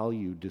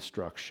value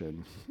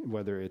destruction,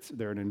 whether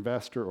they're an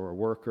investor or a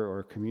worker or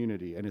a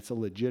community, and it's a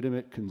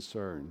legitimate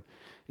concern.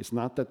 It's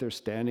not that they're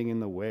standing in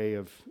the way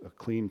of a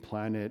clean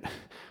planet,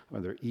 or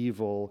they're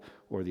evil,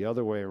 or the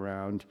other way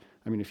around.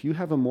 I mean, if you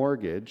have a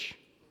mortgage,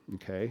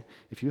 okay,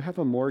 if you have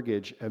a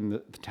mortgage and the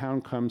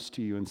town comes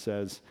to you and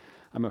says,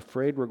 I'm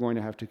afraid we're going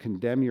to have to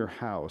condemn your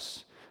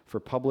house for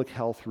public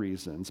health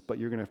reasons, but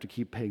you're going to have to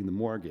keep paying the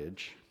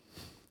mortgage,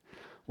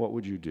 what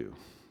would you do?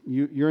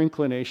 Your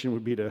inclination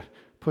would be to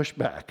push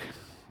back,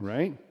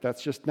 right?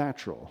 That's just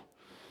natural.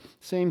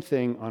 Same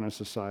thing on a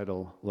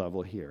societal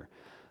level here.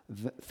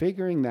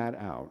 Figuring that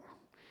out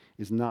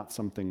is not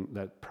something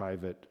that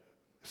private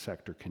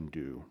sector can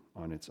do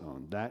on its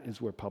own. That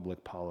is where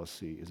public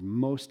policy is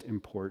most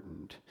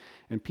important.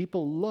 And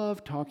people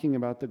love talking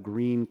about the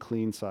green,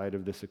 clean side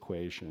of this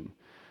equation,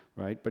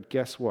 right? But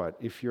guess what?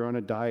 If you're on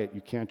a diet,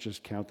 you can't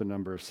just count the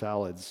number of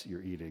salads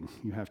you're eating.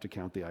 You have to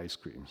count the ice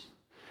creams.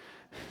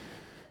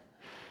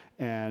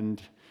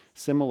 And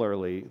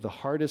similarly, the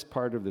hardest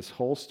part of this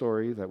whole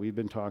story that we've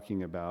been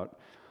talking about,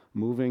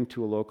 moving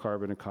to a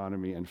low-carbon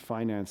economy and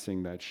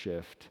financing that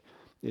shift,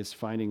 is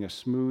finding a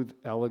smooth,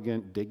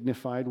 elegant,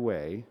 dignified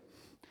way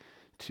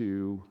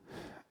to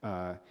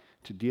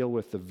deal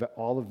with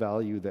all the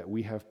value that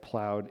we have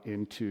plowed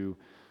into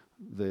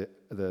the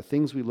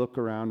things we look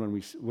around when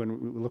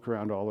we look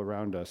around all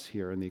around us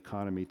here in the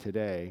economy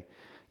today.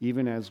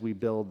 Even as we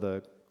build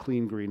the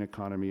clean, green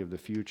economy of the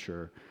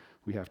future,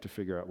 we have to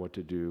figure out what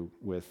to do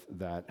with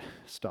that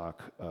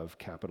stock of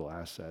capital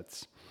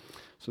assets.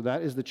 So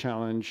that is the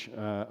challenge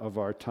of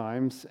our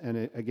times,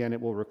 and again, it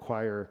will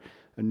require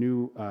a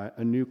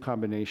new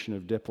combination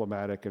of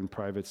diplomatic and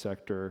private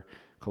sector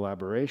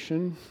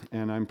collaboration,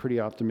 and I'm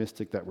pretty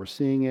optimistic that we're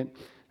seeing it.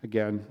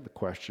 Again, the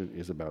question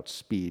is about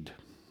speed.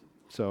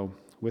 So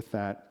with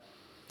that,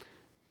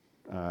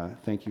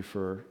 thank you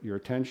for your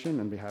attention,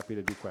 and be happy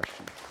to do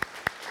questions.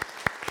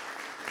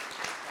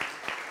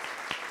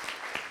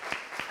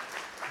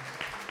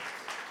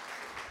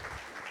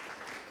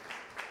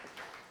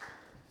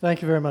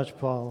 Thank you very much,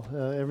 Paul.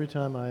 Every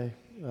time I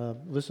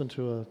listen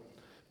to a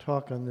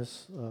talk on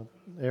this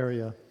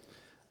area,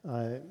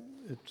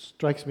 it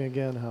strikes me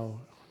again how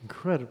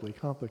incredibly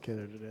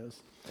complicated it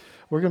is.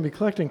 We're going to be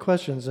collecting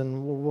questions,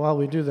 and while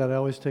we do that, I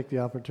always take the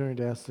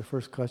opportunity to ask the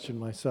first question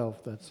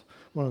myself. That's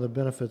one of the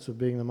benefits of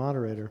being the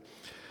moderator.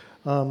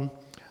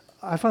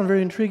 I found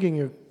very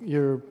intriguing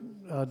your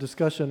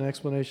discussion and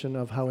explanation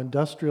of how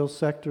industrial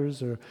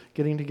sectors are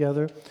getting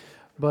together.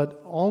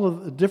 But all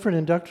of the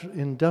different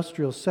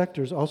industrial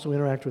sectors also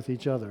interact with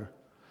each other.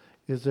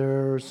 Is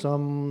there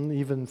some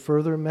even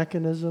further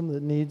mechanism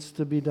that needs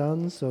to be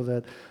done so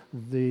that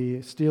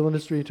the steel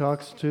industry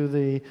talks to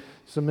the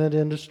cement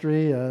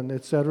industry and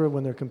et cetera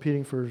when they're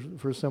competing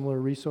for similar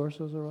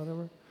resources or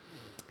whatever?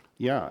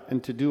 Yeah,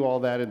 and to do all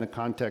that in the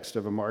context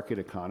of a market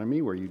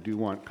economy where you do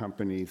want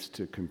companies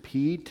to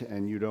compete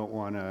and you don't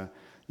want to,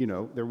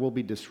 there will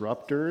be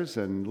disruptors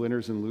and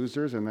winners and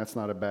losers, and that's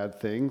not a bad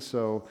thing.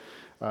 So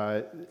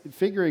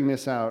figuring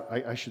this out,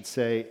 I should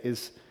say,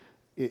 is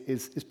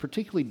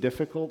particularly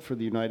difficult for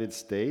the United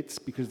States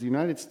because the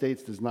United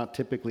States does not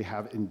typically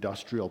have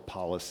industrial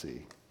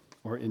policy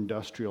or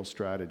industrial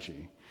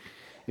strategy.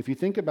 If you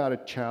think about a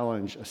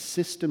challenge, a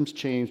systems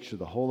change to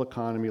the whole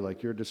economy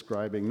like you're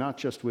describing, not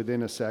just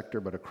within a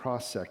sector but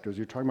across sectors,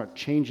 you're talking about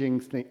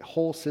changing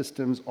whole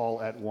systems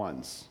all at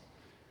once.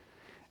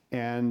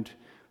 And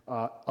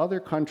other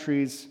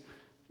countries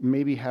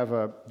maybe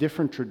have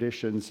different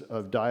traditions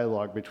of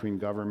dialogue between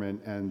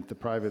government and the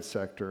private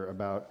sector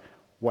about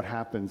what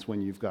happens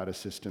when you've got a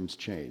systems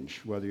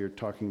change. Whether you're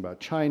talking about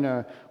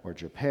China or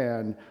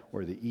Japan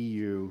or the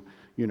EU,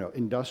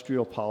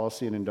 industrial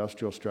policy and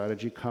industrial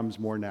strategy comes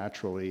more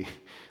naturally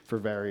for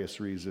various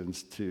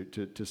reasons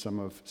to some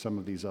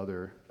of these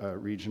other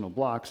regional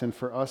blocks. And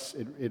for us,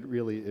 it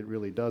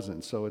really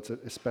doesn't. So it's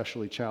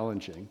especially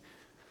challenging.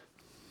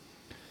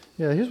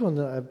 Yeah, here's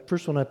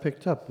first one I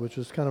picked up, which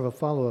was kind of a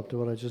follow-up to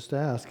what I just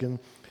asked. And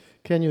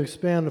can you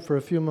expand for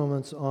a few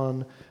moments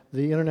on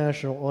the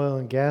international oil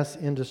and gas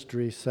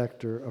industry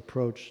sector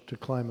approach to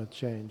climate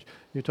change?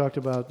 You talked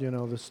about,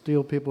 the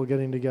steel people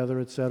getting together,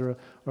 et cetera.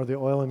 Are the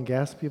oil and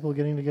gas people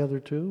getting together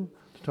too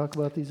to talk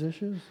about these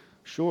issues?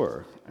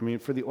 Sure. I mean,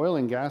 for the oil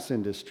and gas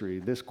industry,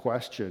 this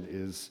question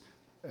is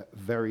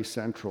very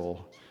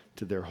central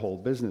to their whole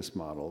business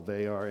model.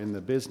 They are in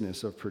the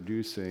business of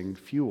producing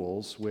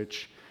fuels,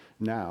 which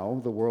now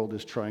the world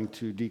is trying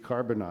to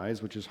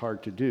decarbonize, which is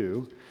hard to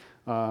do.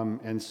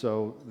 And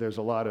so there's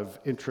a lot of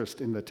interest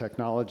in the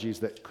technologies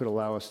that could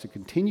allow us to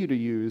continue to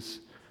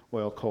use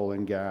oil, coal,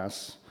 and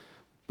gas,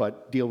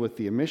 but deal with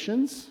the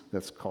emissions.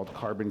 That's called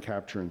carbon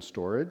capture and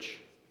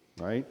storage,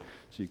 right?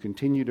 So you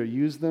continue to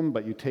use them,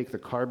 but you take the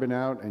carbon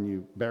out and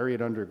you bury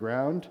it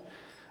underground.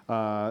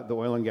 The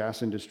oil and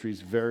gas industry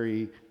is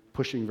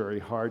pushing very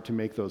hard to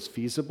make those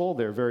feasible.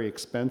 They're very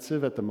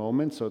expensive at the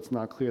moment, so it's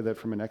not clear that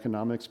from an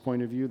economics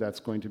point of view, that's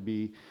going to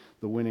be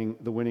the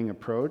winning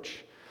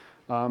approach.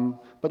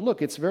 But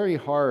look, it's very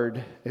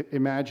hard.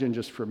 Imagine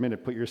just for a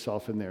minute, put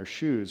yourself in their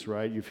shoes,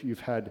 right? You've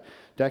had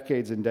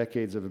decades and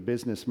decades of a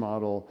business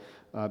model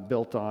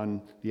built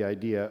on the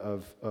idea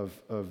of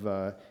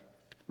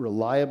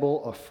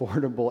reliable,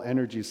 affordable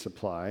energy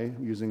supply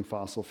using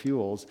fossil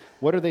fuels.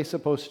 What are they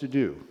supposed to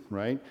do,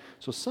 right?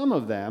 So some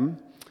of them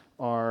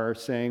are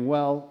saying,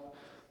 well,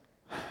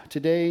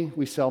 today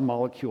we sell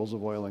molecules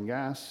of oil and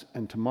gas,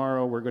 and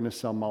tomorrow we're going to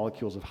sell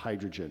molecules of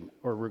hydrogen,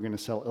 or we're going to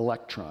sell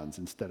electrons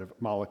instead of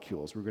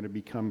molecules. We're going to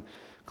become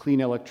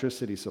clean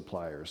electricity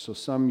suppliers. So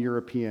some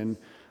European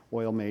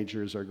oil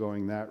majors are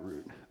going that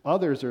route.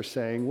 Others are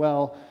saying,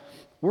 well,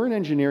 we're an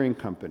engineering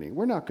company.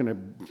 We're not going to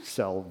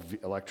sell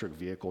electric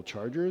vehicle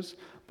chargers,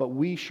 but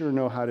we sure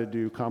know how to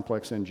do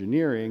complex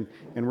engineering,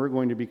 and we're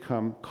going to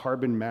become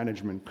carbon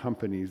management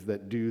companies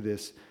that do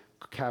this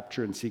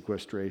capture and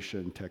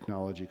sequestration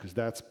technology, because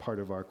that's part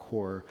of our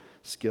core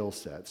skill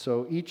set.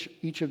 So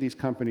each of these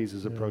companies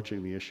is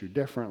approaching the issue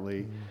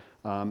differently,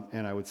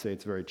 and I would say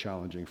it's very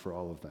challenging for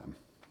all of them.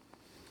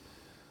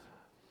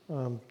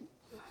 A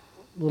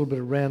little bit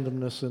of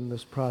randomness in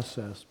this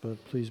process,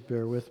 but please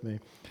bear with me.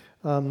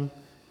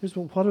 Here's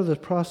one. What are the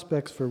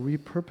prospects for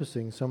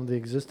repurposing some of the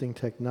existing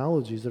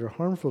technologies that are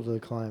harmful to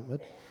the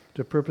climate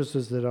to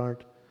purposes that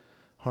aren't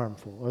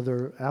harmful? Are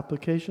there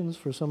applications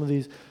for some of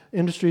these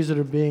industries that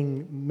are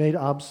being made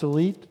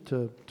obsolete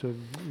to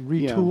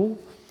retool?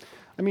 Yeah.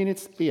 I mean,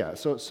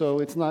 so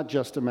it's not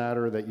just a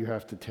matter that you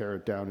have to tear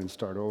it down and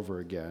start over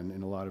again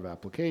in a lot of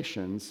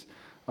applications.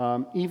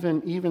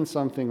 Even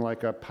something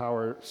like a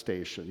power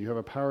station. You have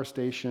a power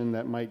station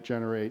that might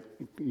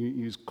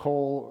use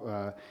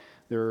coal.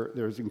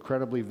 There's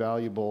incredibly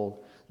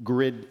valuable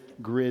grid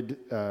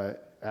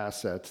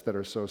assets that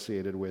are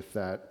associated with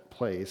that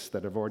place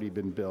that have already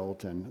been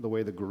built, and the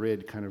way the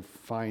grid kind of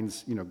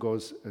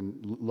goes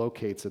and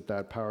locates at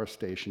that power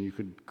station, you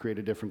could create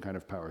a different kind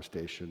of power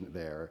station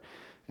there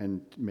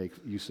and make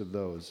use of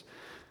those.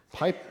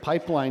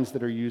 Pipelines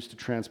that are used to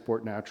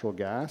transport natural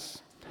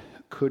gas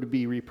could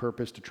be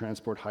repurposed to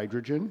transport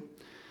hydrogen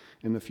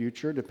in the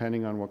future,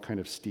 depending on what kind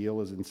of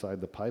steel is inside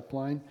the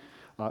pipeline.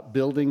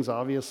 Buildings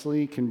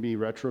obviously can be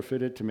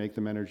retrofitted to make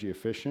them energy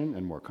efficient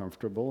and more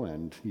comfortable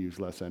and use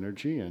less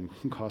energy and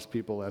cost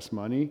people less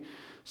money.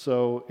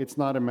 So it's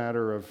not a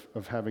matter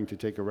of having to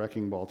take a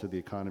wrecking ball to the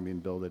economy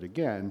and build it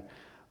again.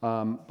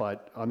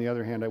 But on the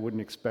other hand, I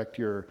wouldn't expect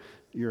your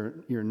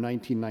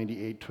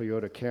 1998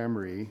 Toyota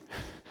Camry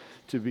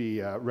to be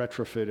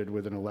retrofitted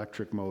with an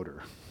electric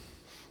motor.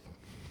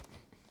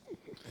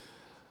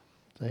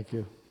 Thank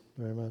you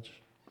very much.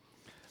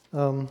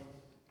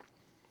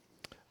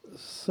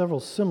 Several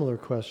similar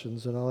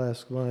questions, and I'll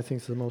ask one I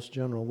think is the most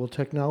general. Will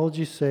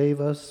technology save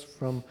us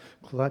from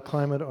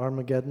climate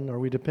Armageddon? Are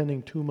we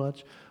depending too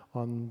much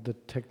on the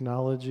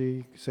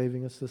technology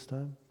saving us this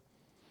time?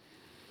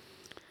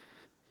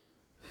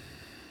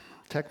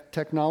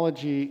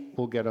 Technology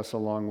will get us a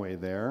long way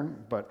there,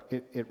 but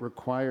it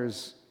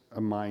requires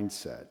a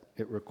mindset.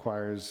 It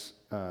requires,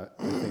 I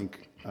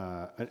think,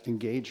 an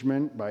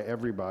engagement by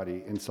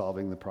everybody in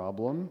solving the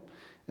problem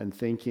and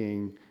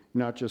thinking,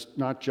 not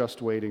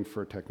just waiting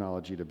for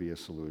technology to be a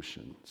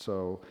solution.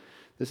 So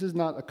this is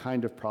not a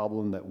kind of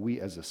problem that we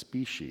as a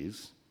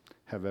species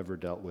have ever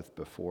dealt with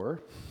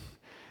before.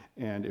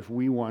 And if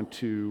we want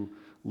to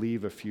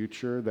leave a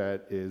future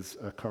that is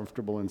a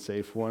comfortable and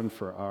safe one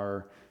for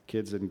our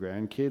kids and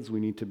grandkids,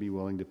 we need to be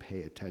willing to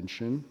pay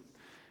attention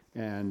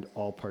and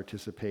all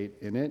participate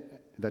in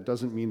it. That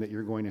doesn't mean that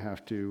you're going to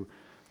have to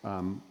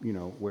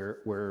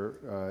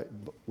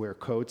wear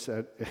coats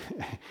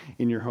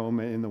in your home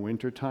in the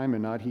wintertime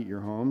and not heat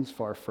your homes,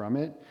 far from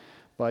it.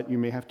 But you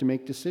may have to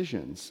make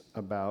decisions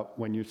about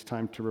when it's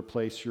time to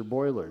replace your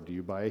boiler. Do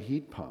you buy a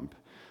heat pump?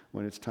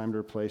 When it's time to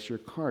replace your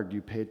car, do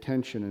you pay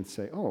attention and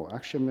say, oh,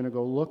 actually I'm going to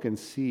go look and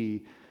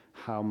see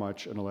how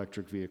much an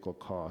electric vehicle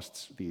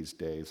costs these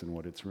days and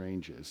what its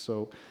range is?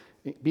 So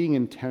being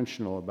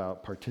intentional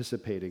about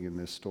participating in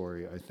this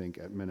story, I think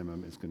at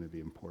minimum is going to be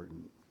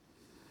important.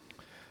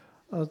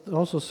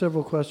 Also,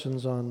 several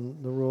questions on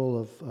the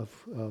role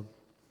of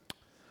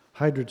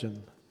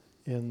hydrogen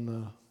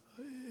in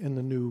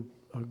the new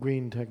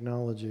green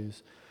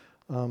technologies.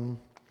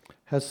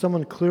 Has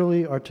someone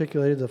clearly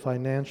articulated the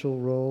financial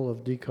role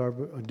of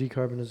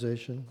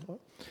decarbonization?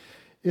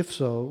 If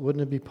so,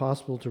 wouldn't it be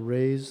possible to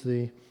raise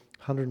the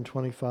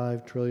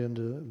 125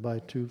 trillion by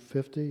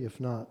 250? If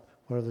not,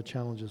 what are the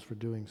challenges for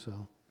doing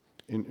so?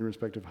 In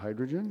respect of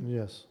hydrogen?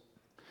 Yes.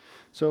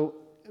 So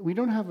we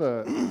don't have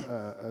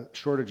a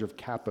shortage of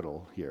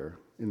capital here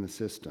in the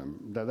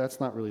system.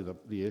 That's not really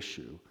the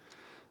issue.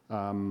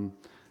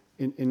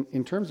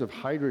 In terms of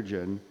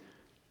hydrogen,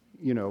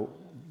 you know,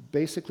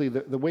 basically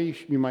the way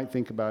you might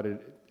think about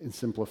it in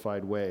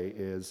simplified way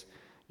is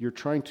you're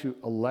trying to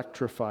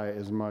electrify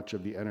as much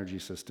of the energy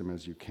system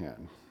as you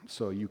can.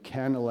 So you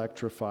can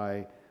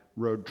electrify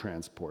road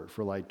transport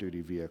for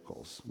light-duty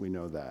vehicles. We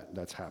know that.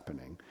 That's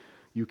happening.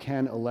 You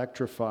can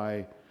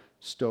electrify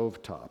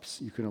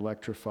stovetops. You can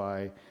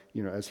electrify,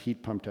 you know, as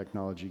heat pump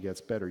technology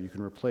gets better, you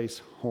can replace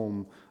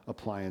home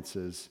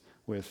appliances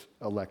with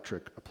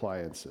electric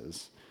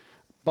appliances.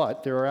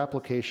 But there are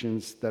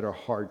applications that are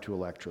hard to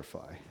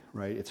electrify,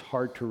 right? It's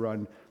hard to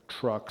run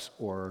trucks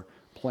or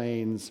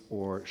planes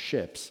or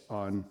ships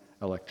on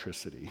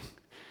electricity.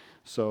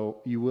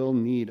 So you will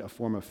need a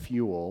form of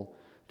fuel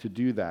to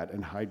do that,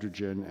 and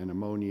hydrogen and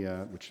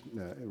ammonia, which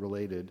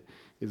related,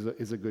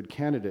 is a good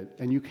candidate.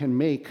 And you can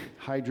make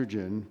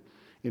hydrogen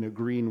in a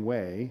green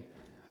way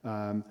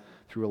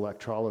through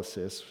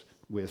electrolysis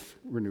with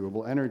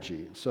renewable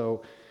energy.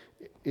 So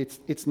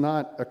it's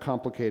not a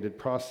complicated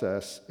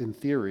process in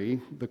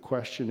theory. The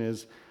question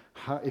is,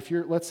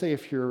 let's say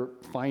if you're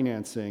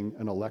financing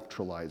an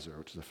electrolyzer,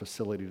 which is a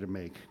facility to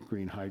make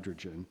green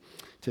hydrogen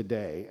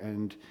today,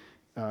 and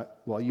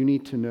you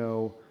need to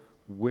know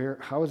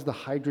how is the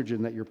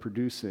hydrogen that you're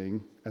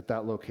producing at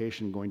that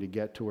location going to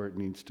get to where it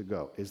needs to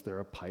go? Is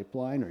there a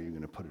pipeline? Are you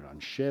going to put it on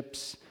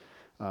ships?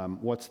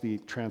 What's the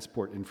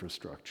transport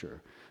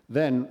infrastructure?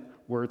 Then,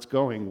 where it's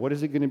going, what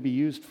is it going to be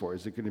used for?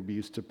 Is it going to be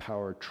used to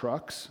power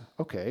trucks?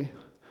 Okay,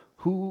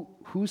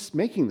 who's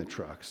making the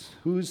trucks?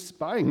 Who's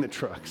buying the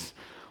trucks?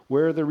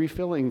 Where are the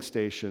refilling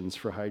stations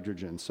for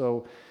hydrogen?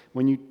 So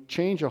when you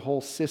change a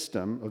whole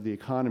system of the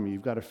economy,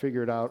 you've got to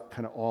figure it out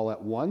kind of all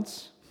at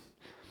once.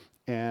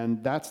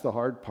 And that's the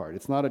hard part.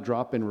 It's not a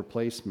drop-in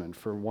replacement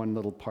for one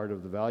little part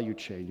of the value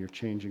chain. You're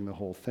changing the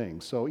whole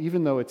thing. So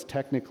even though it's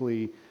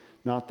technically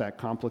not that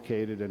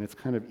complicated and it's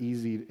kind of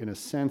easy in a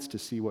sense to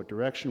see what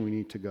direction we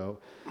need to go,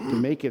 to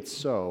make it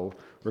so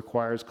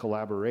requires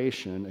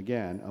collaboration,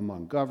 again,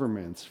 among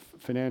governments,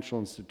 financial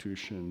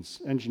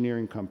institutions,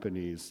 engineering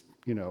companies,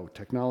 you know,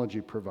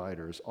 technology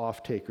providers,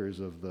 off-takers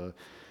of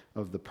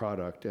the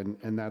product,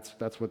 and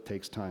that's what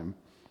takes time.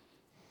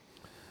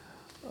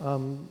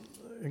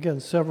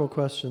 Again, several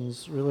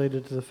questions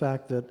related to the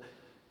fact that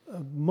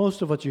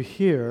most of what you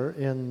hear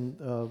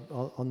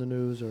on the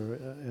news or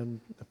in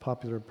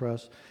popular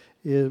press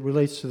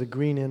relates to the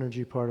green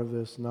energy part of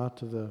this, not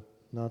to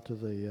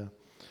the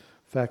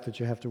fact that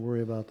you have to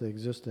worry about the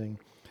existing.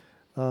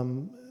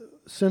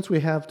 Since we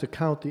have to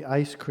count the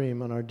ice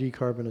cream on our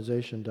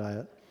decarbonization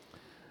diet,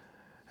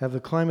 have the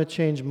climate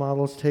change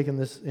models taken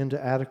this into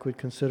adequate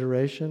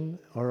consideration,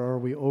 or are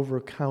we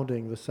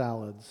overcounting the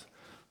salads?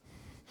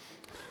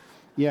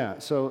 Yeah,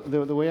 so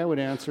the way I would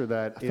answer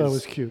that is... I thought it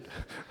was cute.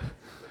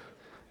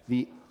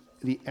 The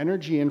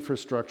energy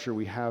infrastructure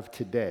we have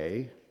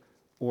today,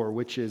 or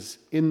which is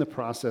in the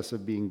process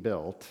of being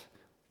built,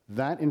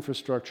 that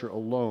infrastructure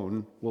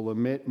alone will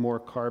emit more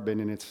carbon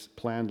in its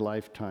planned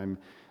lifetime.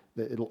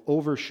 That it'll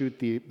overshoot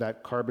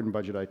that carbon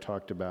budget I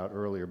talked about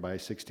earlier by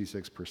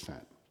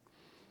 66%.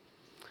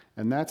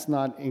 And that's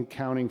not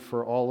accounting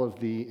for all of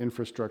the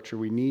infrastructure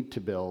we need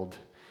to build,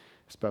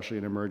 especially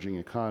in emerging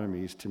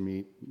economies, to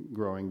meet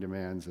growing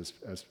demands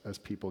as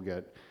people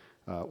get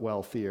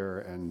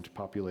wealthier and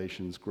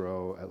populations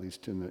grow, at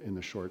least in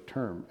the short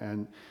term.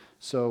 And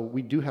so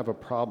we do have a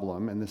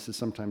problem, and this is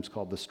sometimes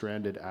called the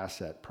stranded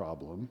asset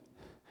problem,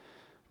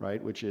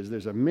 right? Which is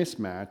there's a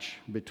mismatch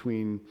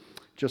between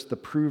just the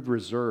proved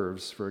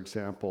reserves, for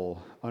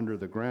example, under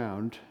the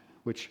ground,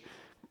 which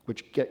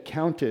get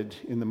counted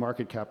in the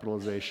market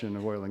capitalization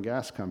of oil and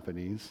gas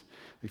companies.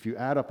 If you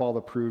add up all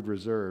the proved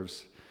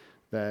reserves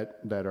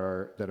that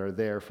are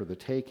there for the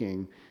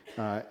taking,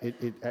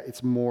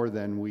 it's more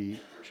than we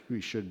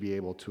should be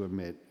able to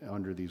emit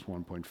under these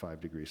 1.5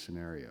 degree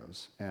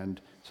scenarios. And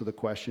so the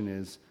question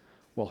is,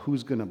 well,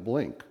 who's going to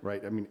blink,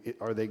 right? I mean,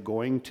 are they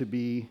going to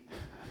be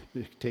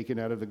taken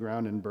out of the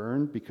ground and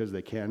burned because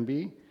they can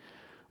be?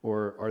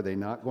 Or are they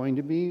not going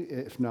to be?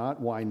 If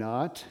not, why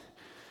not?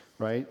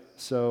 Right?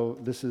 So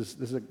this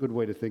is a good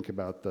way to think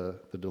about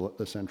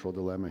the central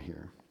dilemma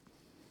here.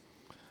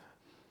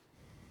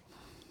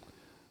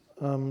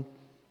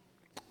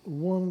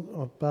 One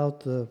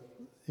about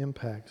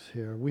impacts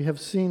here. We have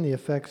seen the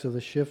effects of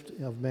the shift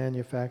of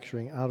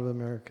manufacturing out of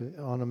America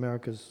on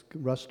America's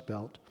Rust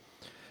Belt.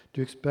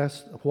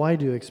 Why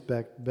do you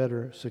expect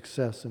better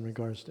success in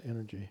regards to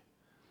energy?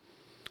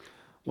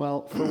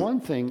 Well, for one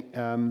thing,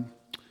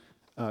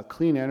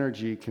 clean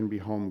energy can be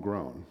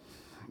homegrown,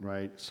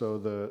 right? So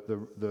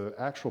the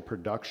actual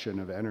production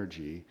of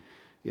energy,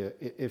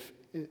 if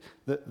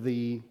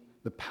the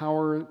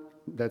power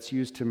that's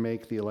used to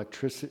make the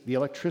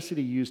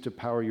electricity used to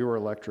power your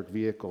electric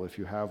vehicle, if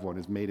you have one,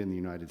 is made in the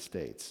United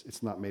States.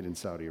 It's not made in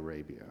Saudi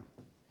Arabia.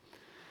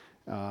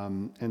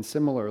 And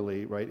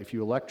similarly, right, if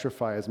you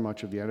electrify as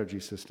much of the energy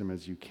system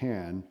as you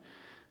can,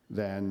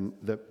 then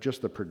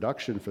just the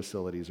production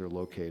facilities are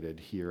located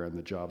here and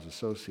the jobs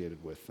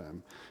associated with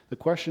them. The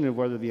question of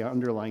whether the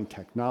underlying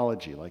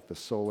technology, like the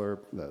solar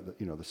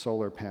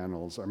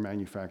panels, are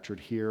manufactured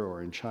here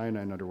or in China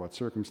and under what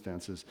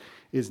circumstances,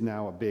 is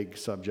now a big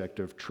subject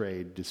of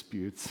trade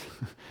disputes,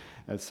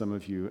 as some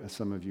of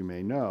you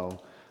may know.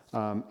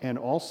 And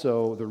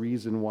also the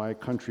reason why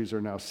countries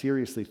are now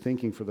seriously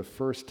thinking for the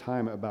first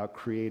time about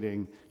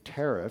creating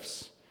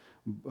tariffs,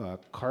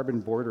 carbon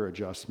border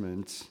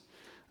adjustments,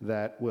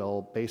 that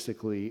will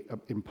basically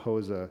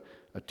impose a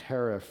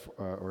tariff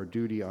or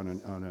duty on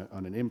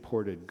an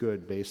imported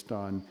good based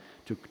on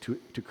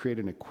to create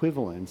an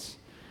equivalence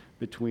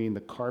between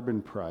the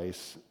carbon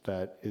price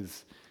that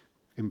is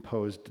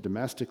imposed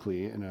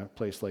domestically in a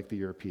place like the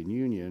European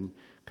Union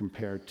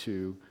compared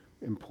to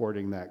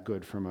importing that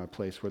good from a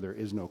place where there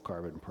is no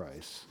carbon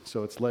price.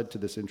 So it's led to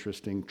this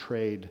interesting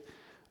trade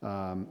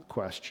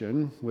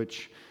question,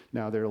 which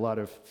now there are a lot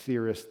of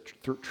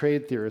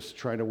trade theorists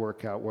trying to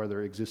work out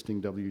whether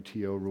existing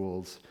WTO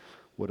rules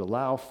would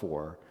allow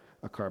for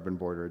a carbon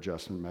border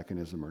adjustment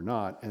mechanism or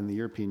not, and the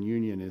European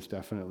Union is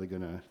definitely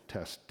going to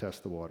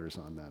test the waters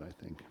on that, I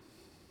think.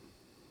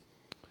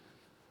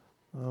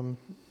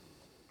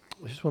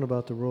 Just one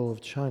about the role of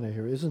China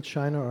here. Isn't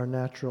China our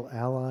natural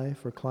ally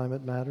for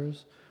climate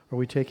matters? Are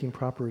we taking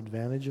proper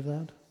advantage of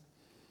that?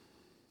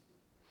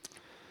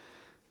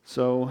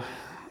 So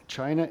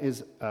China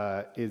is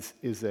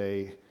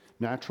a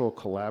natural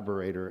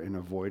collaborator in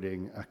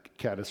avoiding a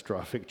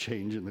catastrophic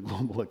change in the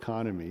global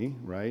economy,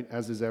 right,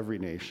 as is every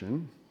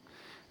nation.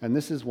 And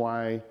this is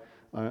why,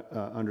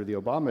 under the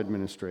Obama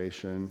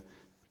administration,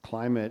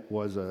 climate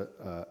was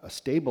a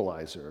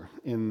stabilizer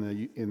in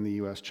the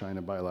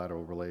U.S.-China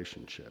bilateral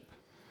relationship.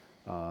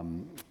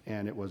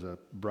 And it was a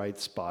bright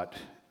spot,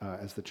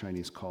 as the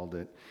Chinese called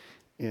it,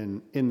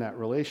 in that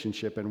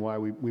relationship, and why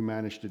we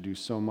managed to do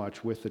so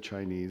much with the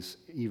Chinese,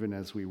 even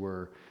as we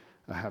were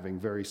having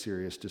very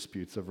serious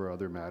disputes over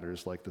other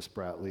matters like the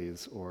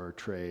Spratlys or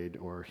trade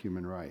or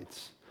human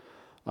rights.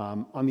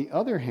 On the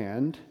other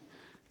hand,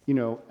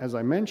 as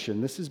I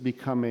mentioned, this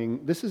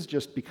is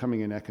just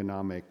becoming an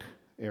economic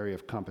area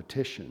of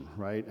competition,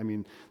 right? I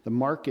mean, the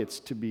markets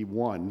to be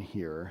won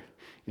here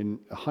in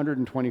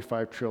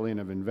 125 trillion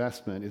of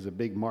investment is a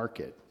big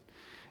market.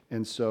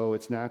 And so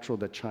it's natural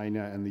that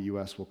China and the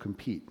US will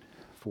compete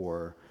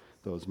for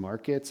those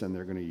markets, and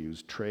they're going to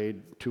use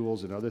trade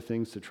tools and other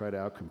things to try to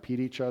outcompete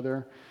each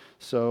other.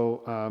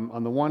 So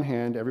on the one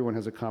hand, everyone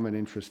has a common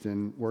interest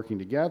in working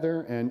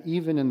together, and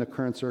even in the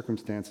current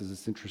circumstances,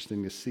 it's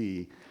interesting to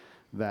see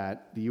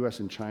that the US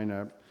and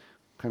China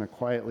kind of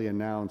quietly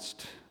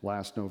announced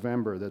last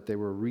November that they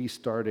were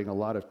restarting a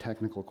lot of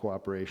technical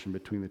cooperation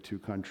between the two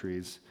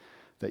countries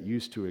that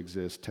used to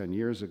exist 10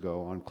 years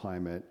ago on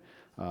climate.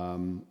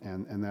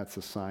 And that's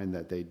a sign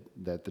that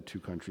the two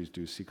countries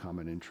do see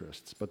common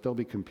interests, but they'll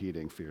be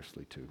competing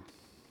fiercely too.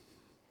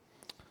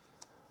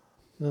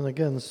 Then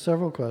again,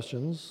 several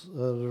questions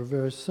that are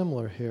very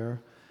similar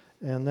here,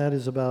 and that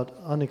is about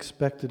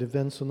unexpected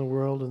events in the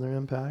world and their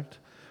impact.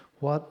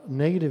 What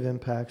negative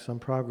impacts on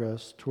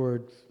progress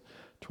toward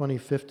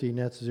 2050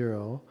 net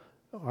zero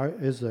are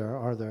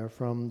there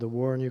from the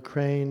war in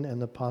Ukraine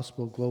and the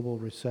possible global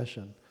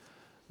recession?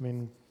 I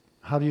mean,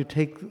 how do you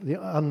take the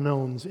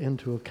unknowns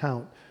into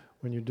account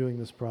when you're doing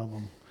this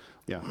problem?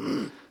 Yeah.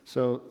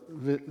 So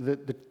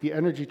the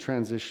energy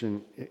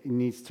transition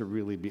needs to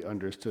really be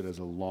understood as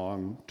a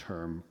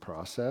long-term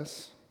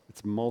process.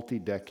 It's a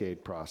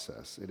multi-decade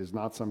process. It is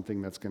not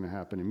something that's going to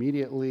happen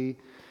immediately,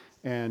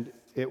 and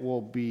it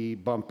will be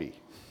bumpy,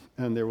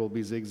 and there will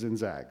be zigs and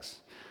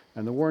zags.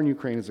 And the war in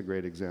Ukraine is a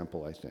great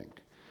example, I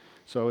think.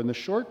 So in the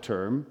short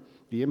term,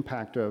 the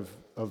impact of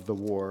the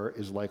war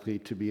is likely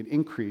to be an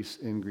increase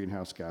in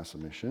greenhouse gas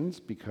emissions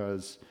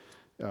because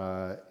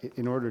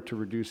in order to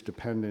reduce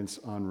dependence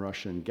on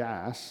Russian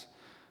gas,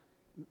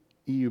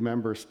 EU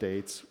member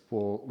states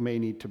may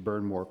need to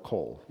burn more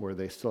coal, where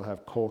they still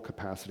have coal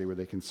capacity, where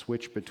they can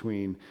switch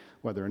between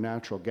whether a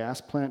natural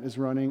gas plant is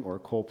running or a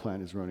coal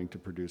plant is running to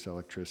produce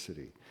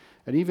electricity.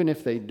 And even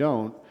if they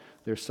don't,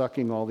 they're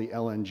sucking all the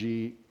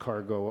LNG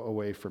cargo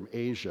away from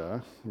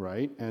Asia,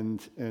 right?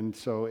 And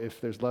so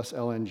if there's less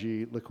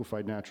LNG,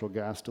 liquefied natural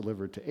gas,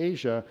 delivered to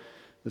Asia,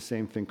 the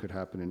same thing could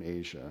happen in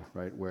Asia,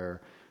 right?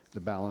 Where the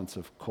balance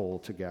of coal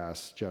to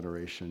gas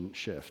generation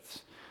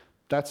shifts.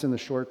 That's in the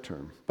short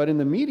term. But in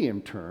the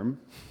medium term,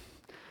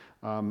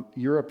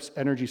 Europe's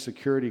energy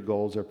security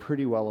goals are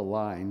pretty well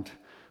aligned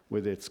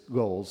with its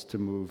goals to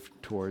move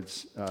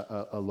towards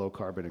a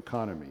low-carbon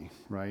economy,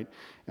 right?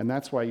 And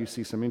that's why you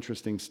see some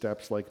interesting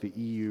steps like the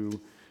EU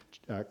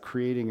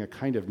creating a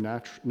kind of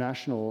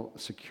national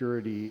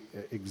security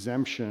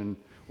exemption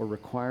or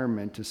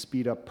requirement to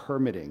speed up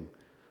permitting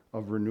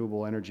of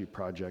renewable energy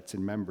projects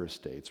in member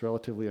states.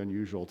 Relatively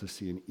unusual to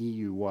see an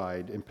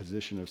EU-wide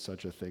imposition of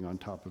such a thing on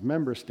top of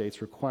member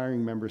states,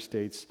 requiring member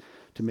states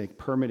to make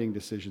permitting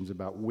decisions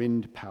about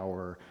wind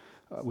power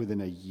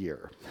within a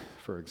year,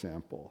 for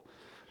example.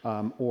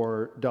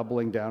 Or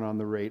doubling down on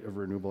the rate of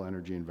renewable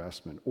energy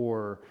investment,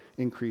 or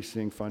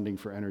increasing funding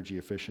for energy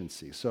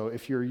efficiency. So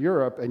if you're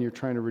Europe and you're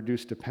trying to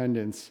reduce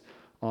dependence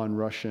on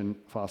Russian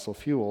fossil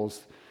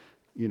fuels,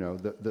 you know,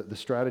 the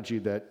strategy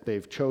that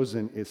they've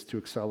chosen is to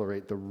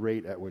accelerate the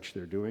rate at which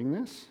they're doing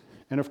this.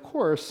 And of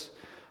course,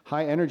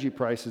 high energy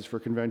prices for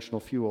conventional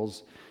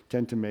fuels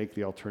tend to make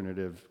the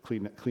alternative,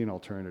 clean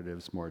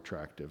alternatives more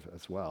attractive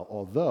as well.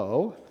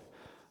 Although,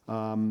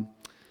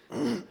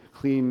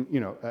 clean, you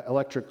know,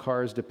 electric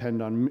cars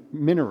depend on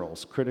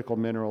minerals, critical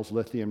minerals,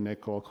 lithium,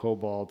 nickel,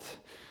 cobalt,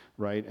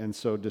 right? And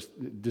so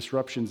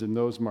disruptions in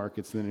those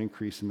markets and an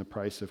increase in the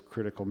price of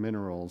critical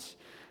minerals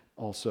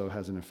also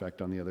has an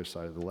effect on the other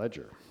side of the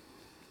ledger.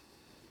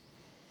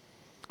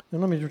 And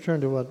let me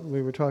return to what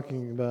we were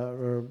talking about,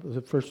 or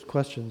the first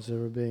questions that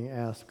were being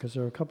asked, because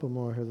there are a couple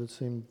more here that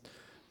seemed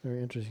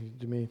very interesting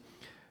to me.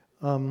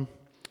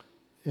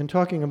 In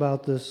talking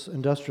about this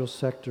industrial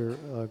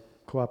sector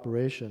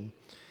cooperation,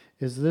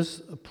 is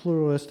this a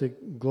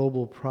pluralistic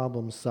global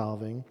problem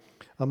solving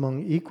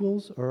among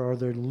equals, or are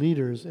there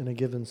leaders in a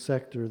given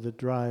sector that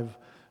drive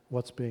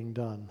what's being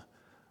done?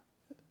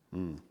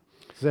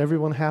 Is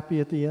everyone happy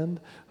at the end?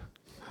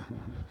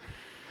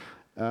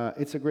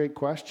 It's a great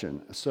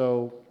question.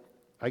 So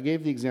I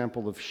gave the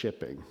example of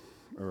shipping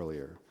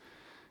earlier.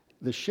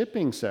 The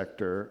shipping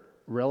sector,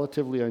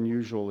 relatively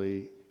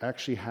unusually,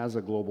 actually has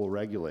a global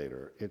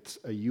regulator. It's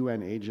a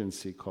UN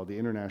agency called the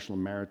International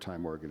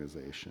Maritime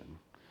Organization.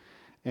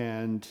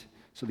 And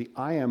so the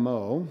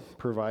IMO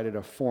provided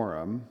a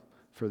forum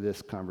for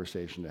this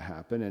conversation to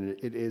happen, and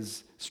it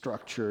is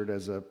structured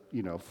as a,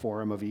 you know,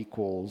 forum of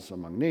equals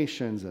among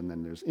nations, and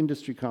then there's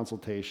industry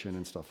consultation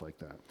and stuff like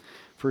that.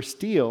 For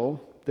steel,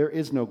 there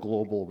is no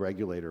global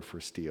regulator for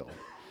steel.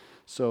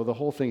 So the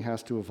whole thing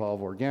has to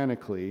evolve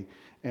organically,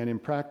 and in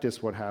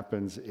practice what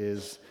happens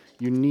is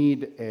you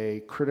need a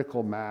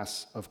critical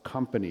mass of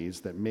companies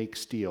that make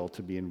steel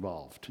to be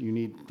involved. You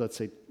need, let's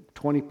say,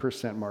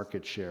 20%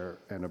 market share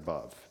and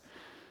above.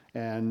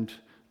 And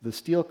the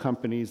steel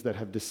companies that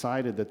have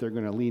decided that they're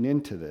going to lean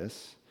into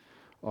this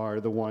are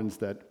the ones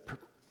that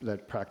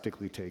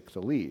practically take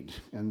the lead.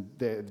 And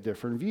they have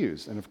different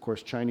views. And of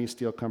course, Chinese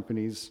steel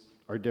companies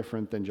are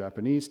different than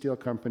Japanese steel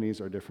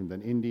companies, are different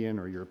than Indian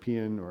or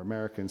European or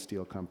American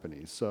steel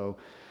companies. So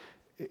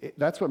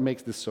that's what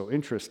makes this so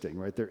interesting,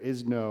 right? There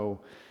is no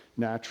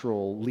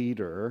natural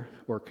leader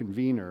or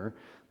convener,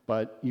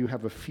 but you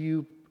have a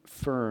few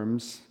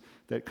firms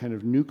that kind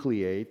of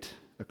nucleate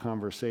a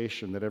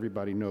conversation that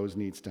everybody knows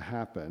needs to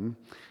happen.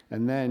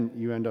 And then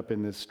you end up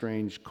in this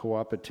strange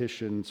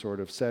co-opetition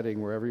sort of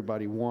setting where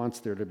everybody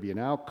wants there to be an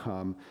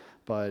outcome,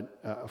 but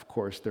of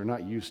course they're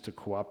not used to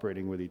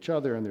cooperating with each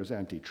other, and there's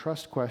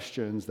antitrust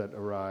questions that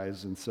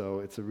arise, and so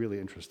it's a really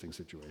interesting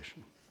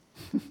situation.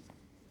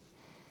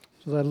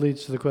 So that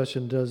leads to the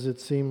question, does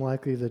it seem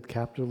likely that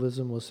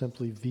capitalism will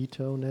simply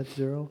veto net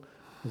zero?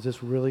 Is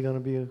this really going to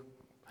be an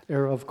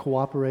era of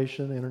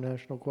cooperation,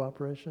 international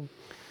cooperation?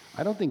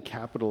 I don't think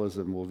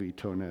capitalism will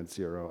veto net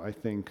zero. I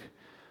think,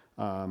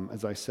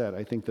 as I said,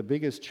 I think the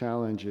biggest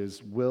challenge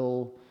is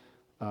will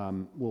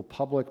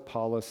public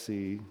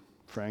policy,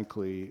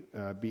 frankly,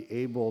 be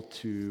able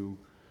to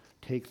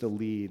take the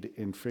lead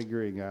in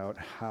figuring out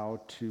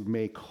how to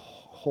make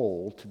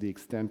whole, to the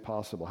extent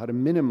possible, how to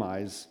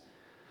minimize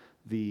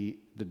the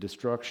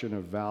destruction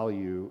of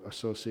value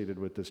associated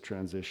with this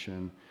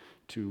transition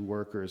to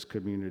workers,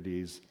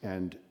 communities,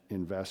 and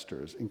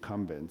investors,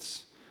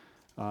 incumbents,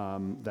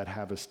 that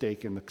have a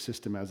stake in the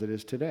system as it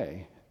is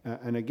today.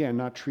 And again,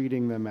 not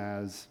treating them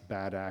as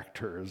bad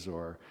actors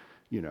or,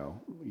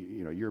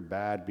 you're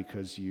bad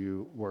because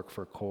you work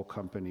for a coal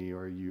company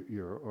or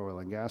you're oil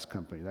and gas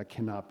company. That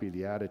cannot be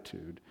the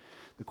attitude.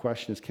 The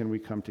question is, can we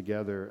come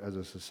together as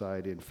a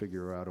society and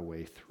figure out a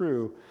way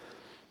through?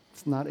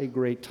 It's not a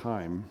great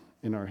time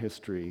in our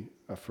history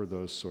for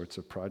those sorts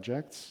of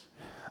projects.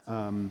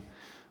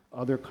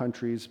 Other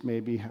countries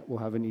maybe will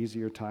have an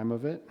easier time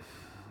of it.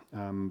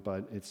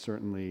 But it's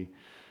certainly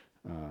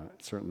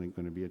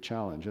going to be a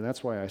challenge. And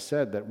that's why I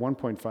said that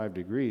 1.5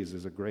 degrees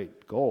is a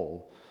great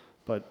goal,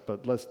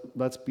 but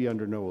let's be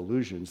under no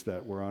illusions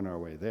that we're on our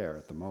way there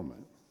at the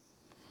moment.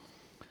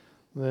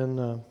 Then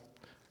a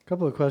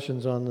couple of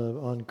questions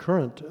on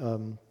current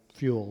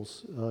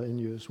fuels in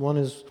use. One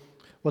is,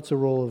 what's the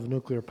role of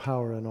nuclear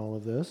power in all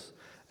of this?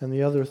 And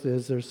the other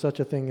is, there's such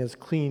a thing as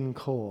clean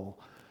coal.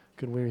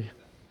 Could we...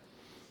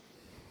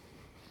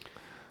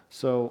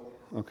 So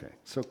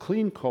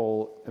clean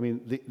coal, I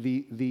mean,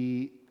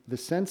 the the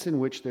sense in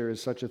which there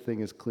is such a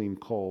thing as clean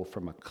coal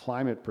from a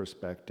climate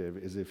perspective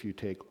is if you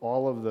take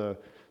all of the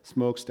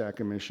smokestack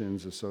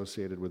emissions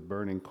associated with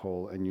burning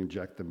coal and you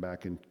inject them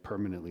back in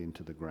permanently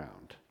into the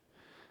ground.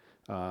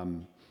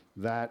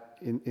 That,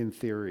 in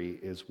theory,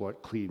 is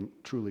what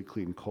truly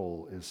clean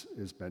coal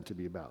is meant to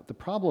be about. The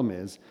problem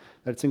is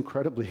that it's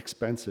incredibly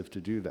expensive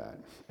to do that.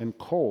 And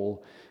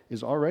coal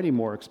is already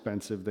more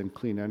expensive than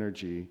clean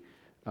energy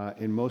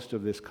in most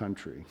of this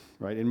country,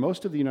 right? In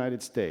most of the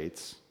United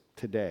States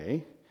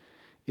today,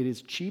 it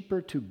is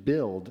cheaper to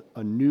build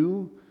a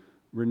new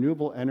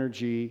renewable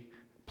energy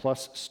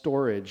plus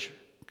storage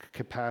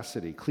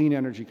capacity, clean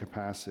energy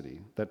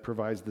capacity that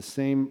provides the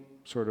same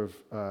sort of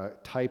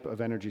type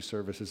of energy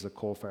service as a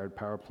coal-fired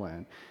power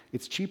plant.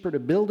 It's cheaper to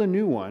build a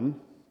new one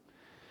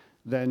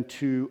than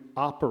to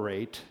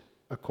operate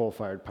a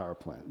coal-fired power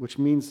plant, which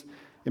means,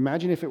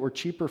 imagine if it were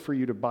cheaper for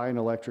you to buy an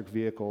electric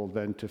vehicle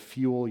than to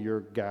fuel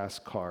your gas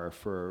car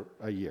for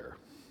a year,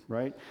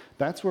 right?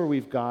 That's where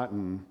we've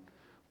gotten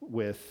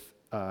with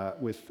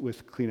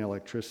clean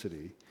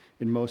electricity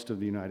in most of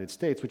the United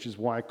States, which is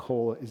why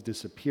coal is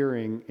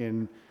disappearing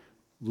in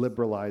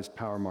liberalized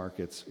power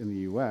markets in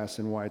the US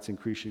and why it's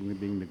increasingly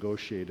being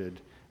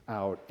negotiated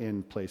out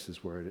in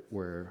places where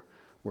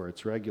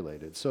it's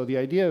regulated. So the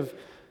idea of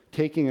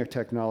taking a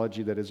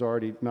technology that is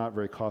already not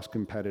very cost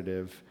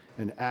competitive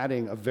and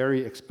adding a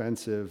very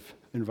expensive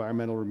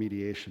environmental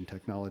remediation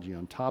technology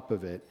on top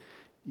of it,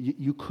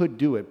 you could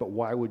do it, but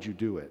why would you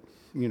do it?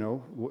 You know,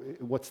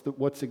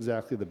 what's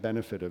exactly the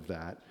benefit of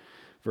that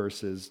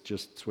versus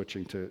just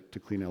switching to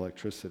clean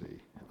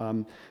electricity?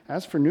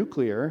 As for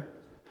nuclear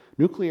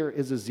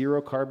is a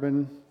zero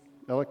carbon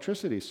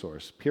electricity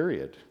source,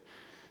 period.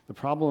 The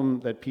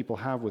problem that people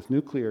have with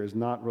nuclear is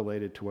not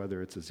related to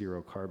whether it's a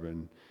zero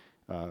carbon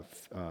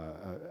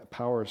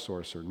power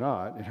source or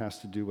not. It has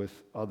to do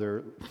with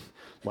other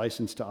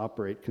license to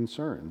operate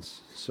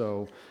concerns.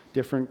 So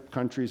different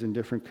countries and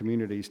different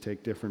communities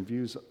take different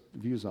views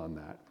on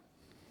that.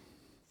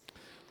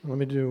 Let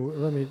me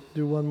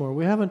do one more.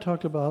 We haven't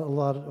talked a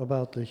lot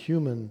about the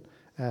human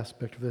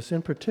aspect of this.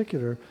 In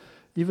particular,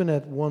 even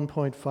at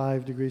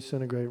 1.5 degrees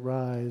centigrade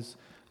rise,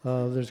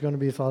 there's going to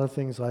be a lot of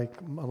things like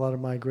a lot of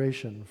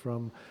migration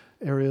from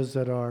areas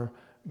that are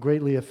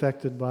greatly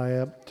affected by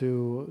it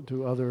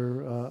to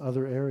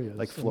other areas.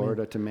 Like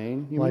Florida to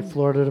Maine, you mean?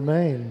 Florida to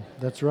Maine,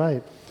 that's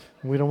right.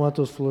 We don't want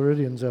those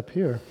Floridians up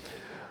here.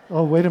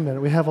 Oh, wait a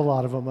minute, we have a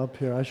lot of them up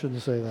here. I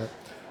shouldn't say that.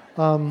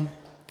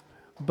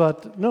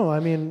 But no, I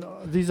mean,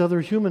 these other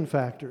human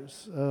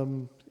factors,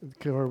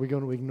 are we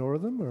going to ignore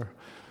them, or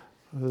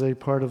are they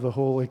part of the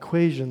whole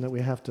equation that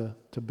we have to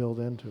build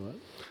into it?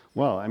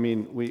 Well, I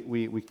mean,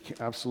 we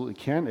absolutely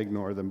can't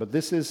ignore them, but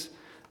this is,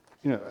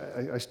 you know,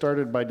 I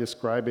started by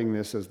describing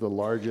this as the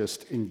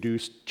largest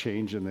induced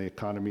change in the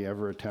economy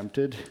ever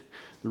attempted.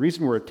 The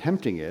reason we're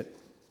attempting it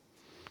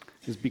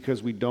is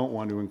because we don't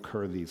want to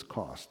incur these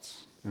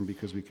costs, and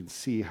because we can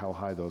see how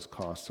high those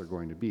costs are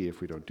going to be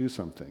if we don't do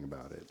something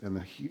about it.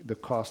 And the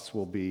costs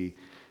will be,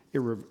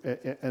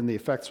 and the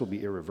effects will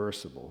be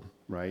irreversible,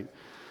 right?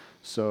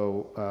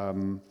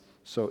 So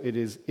it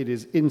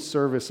is in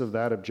service of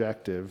that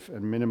objective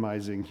and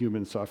minimizing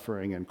human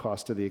suffering and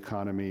cost to the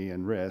economy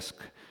and risk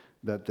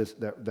that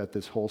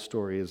this whole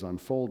story is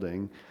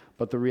unfolding.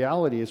 But the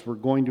reality is we're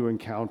going to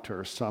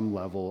encounter some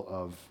level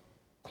of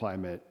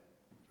climate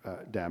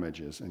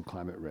damages and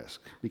climate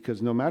risk,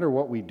 because no matter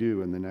what we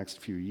do in the next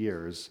few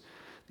years,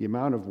 the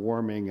amount of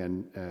warming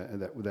and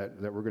that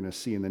we're going to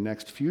see in the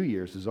next few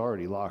years is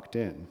already locked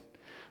in,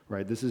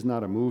 right? This is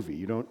not a movie.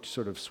 You don't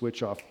sort of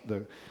switch off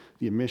the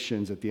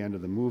emissions at the end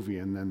of the movie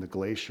and then the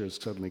glaciers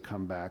suddenly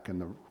come back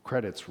and the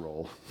credits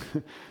roll.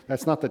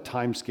 That's not the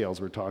time scales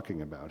we're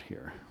talking about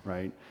here,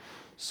 right?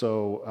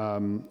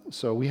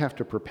 So we have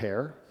to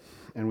prepare,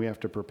 and we have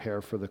to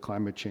prepare for the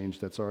climate change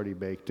that's already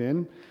baked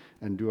in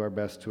and do our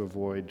best to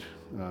avoid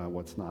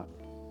what's not.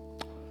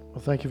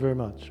 Well, thank you very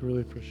much.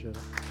 Really appreciate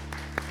it.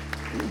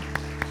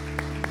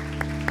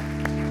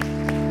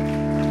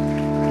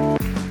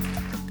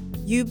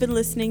 You've been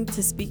listening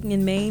to Speaking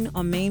in Maine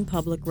on Maine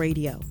Public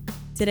Radio.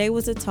 Today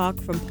was a talk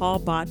from Paul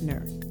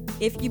Bodner.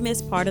 If you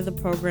missed part of the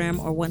program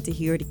or want to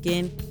hear it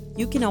again,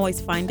 you can always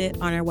find it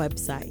on our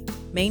website,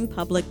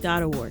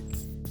 mainepublic.org.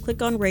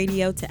 Click on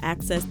radio to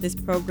access this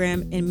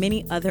program and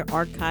many other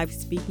archived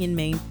Speaking in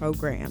Maine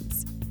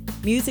programs.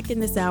 Music in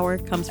this hour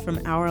comes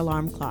from Our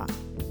Alarm Clock.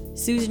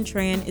 Susan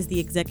Tran is the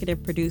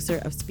executive producer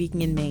of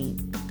Speaking in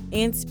Maine,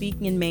 and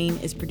Speaking in Maine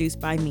is produced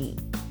by me,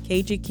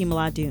 KG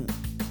Kimala-Dune.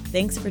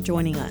 Thanks for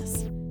joining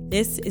us.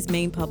 This is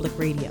Maine Public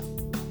Radio.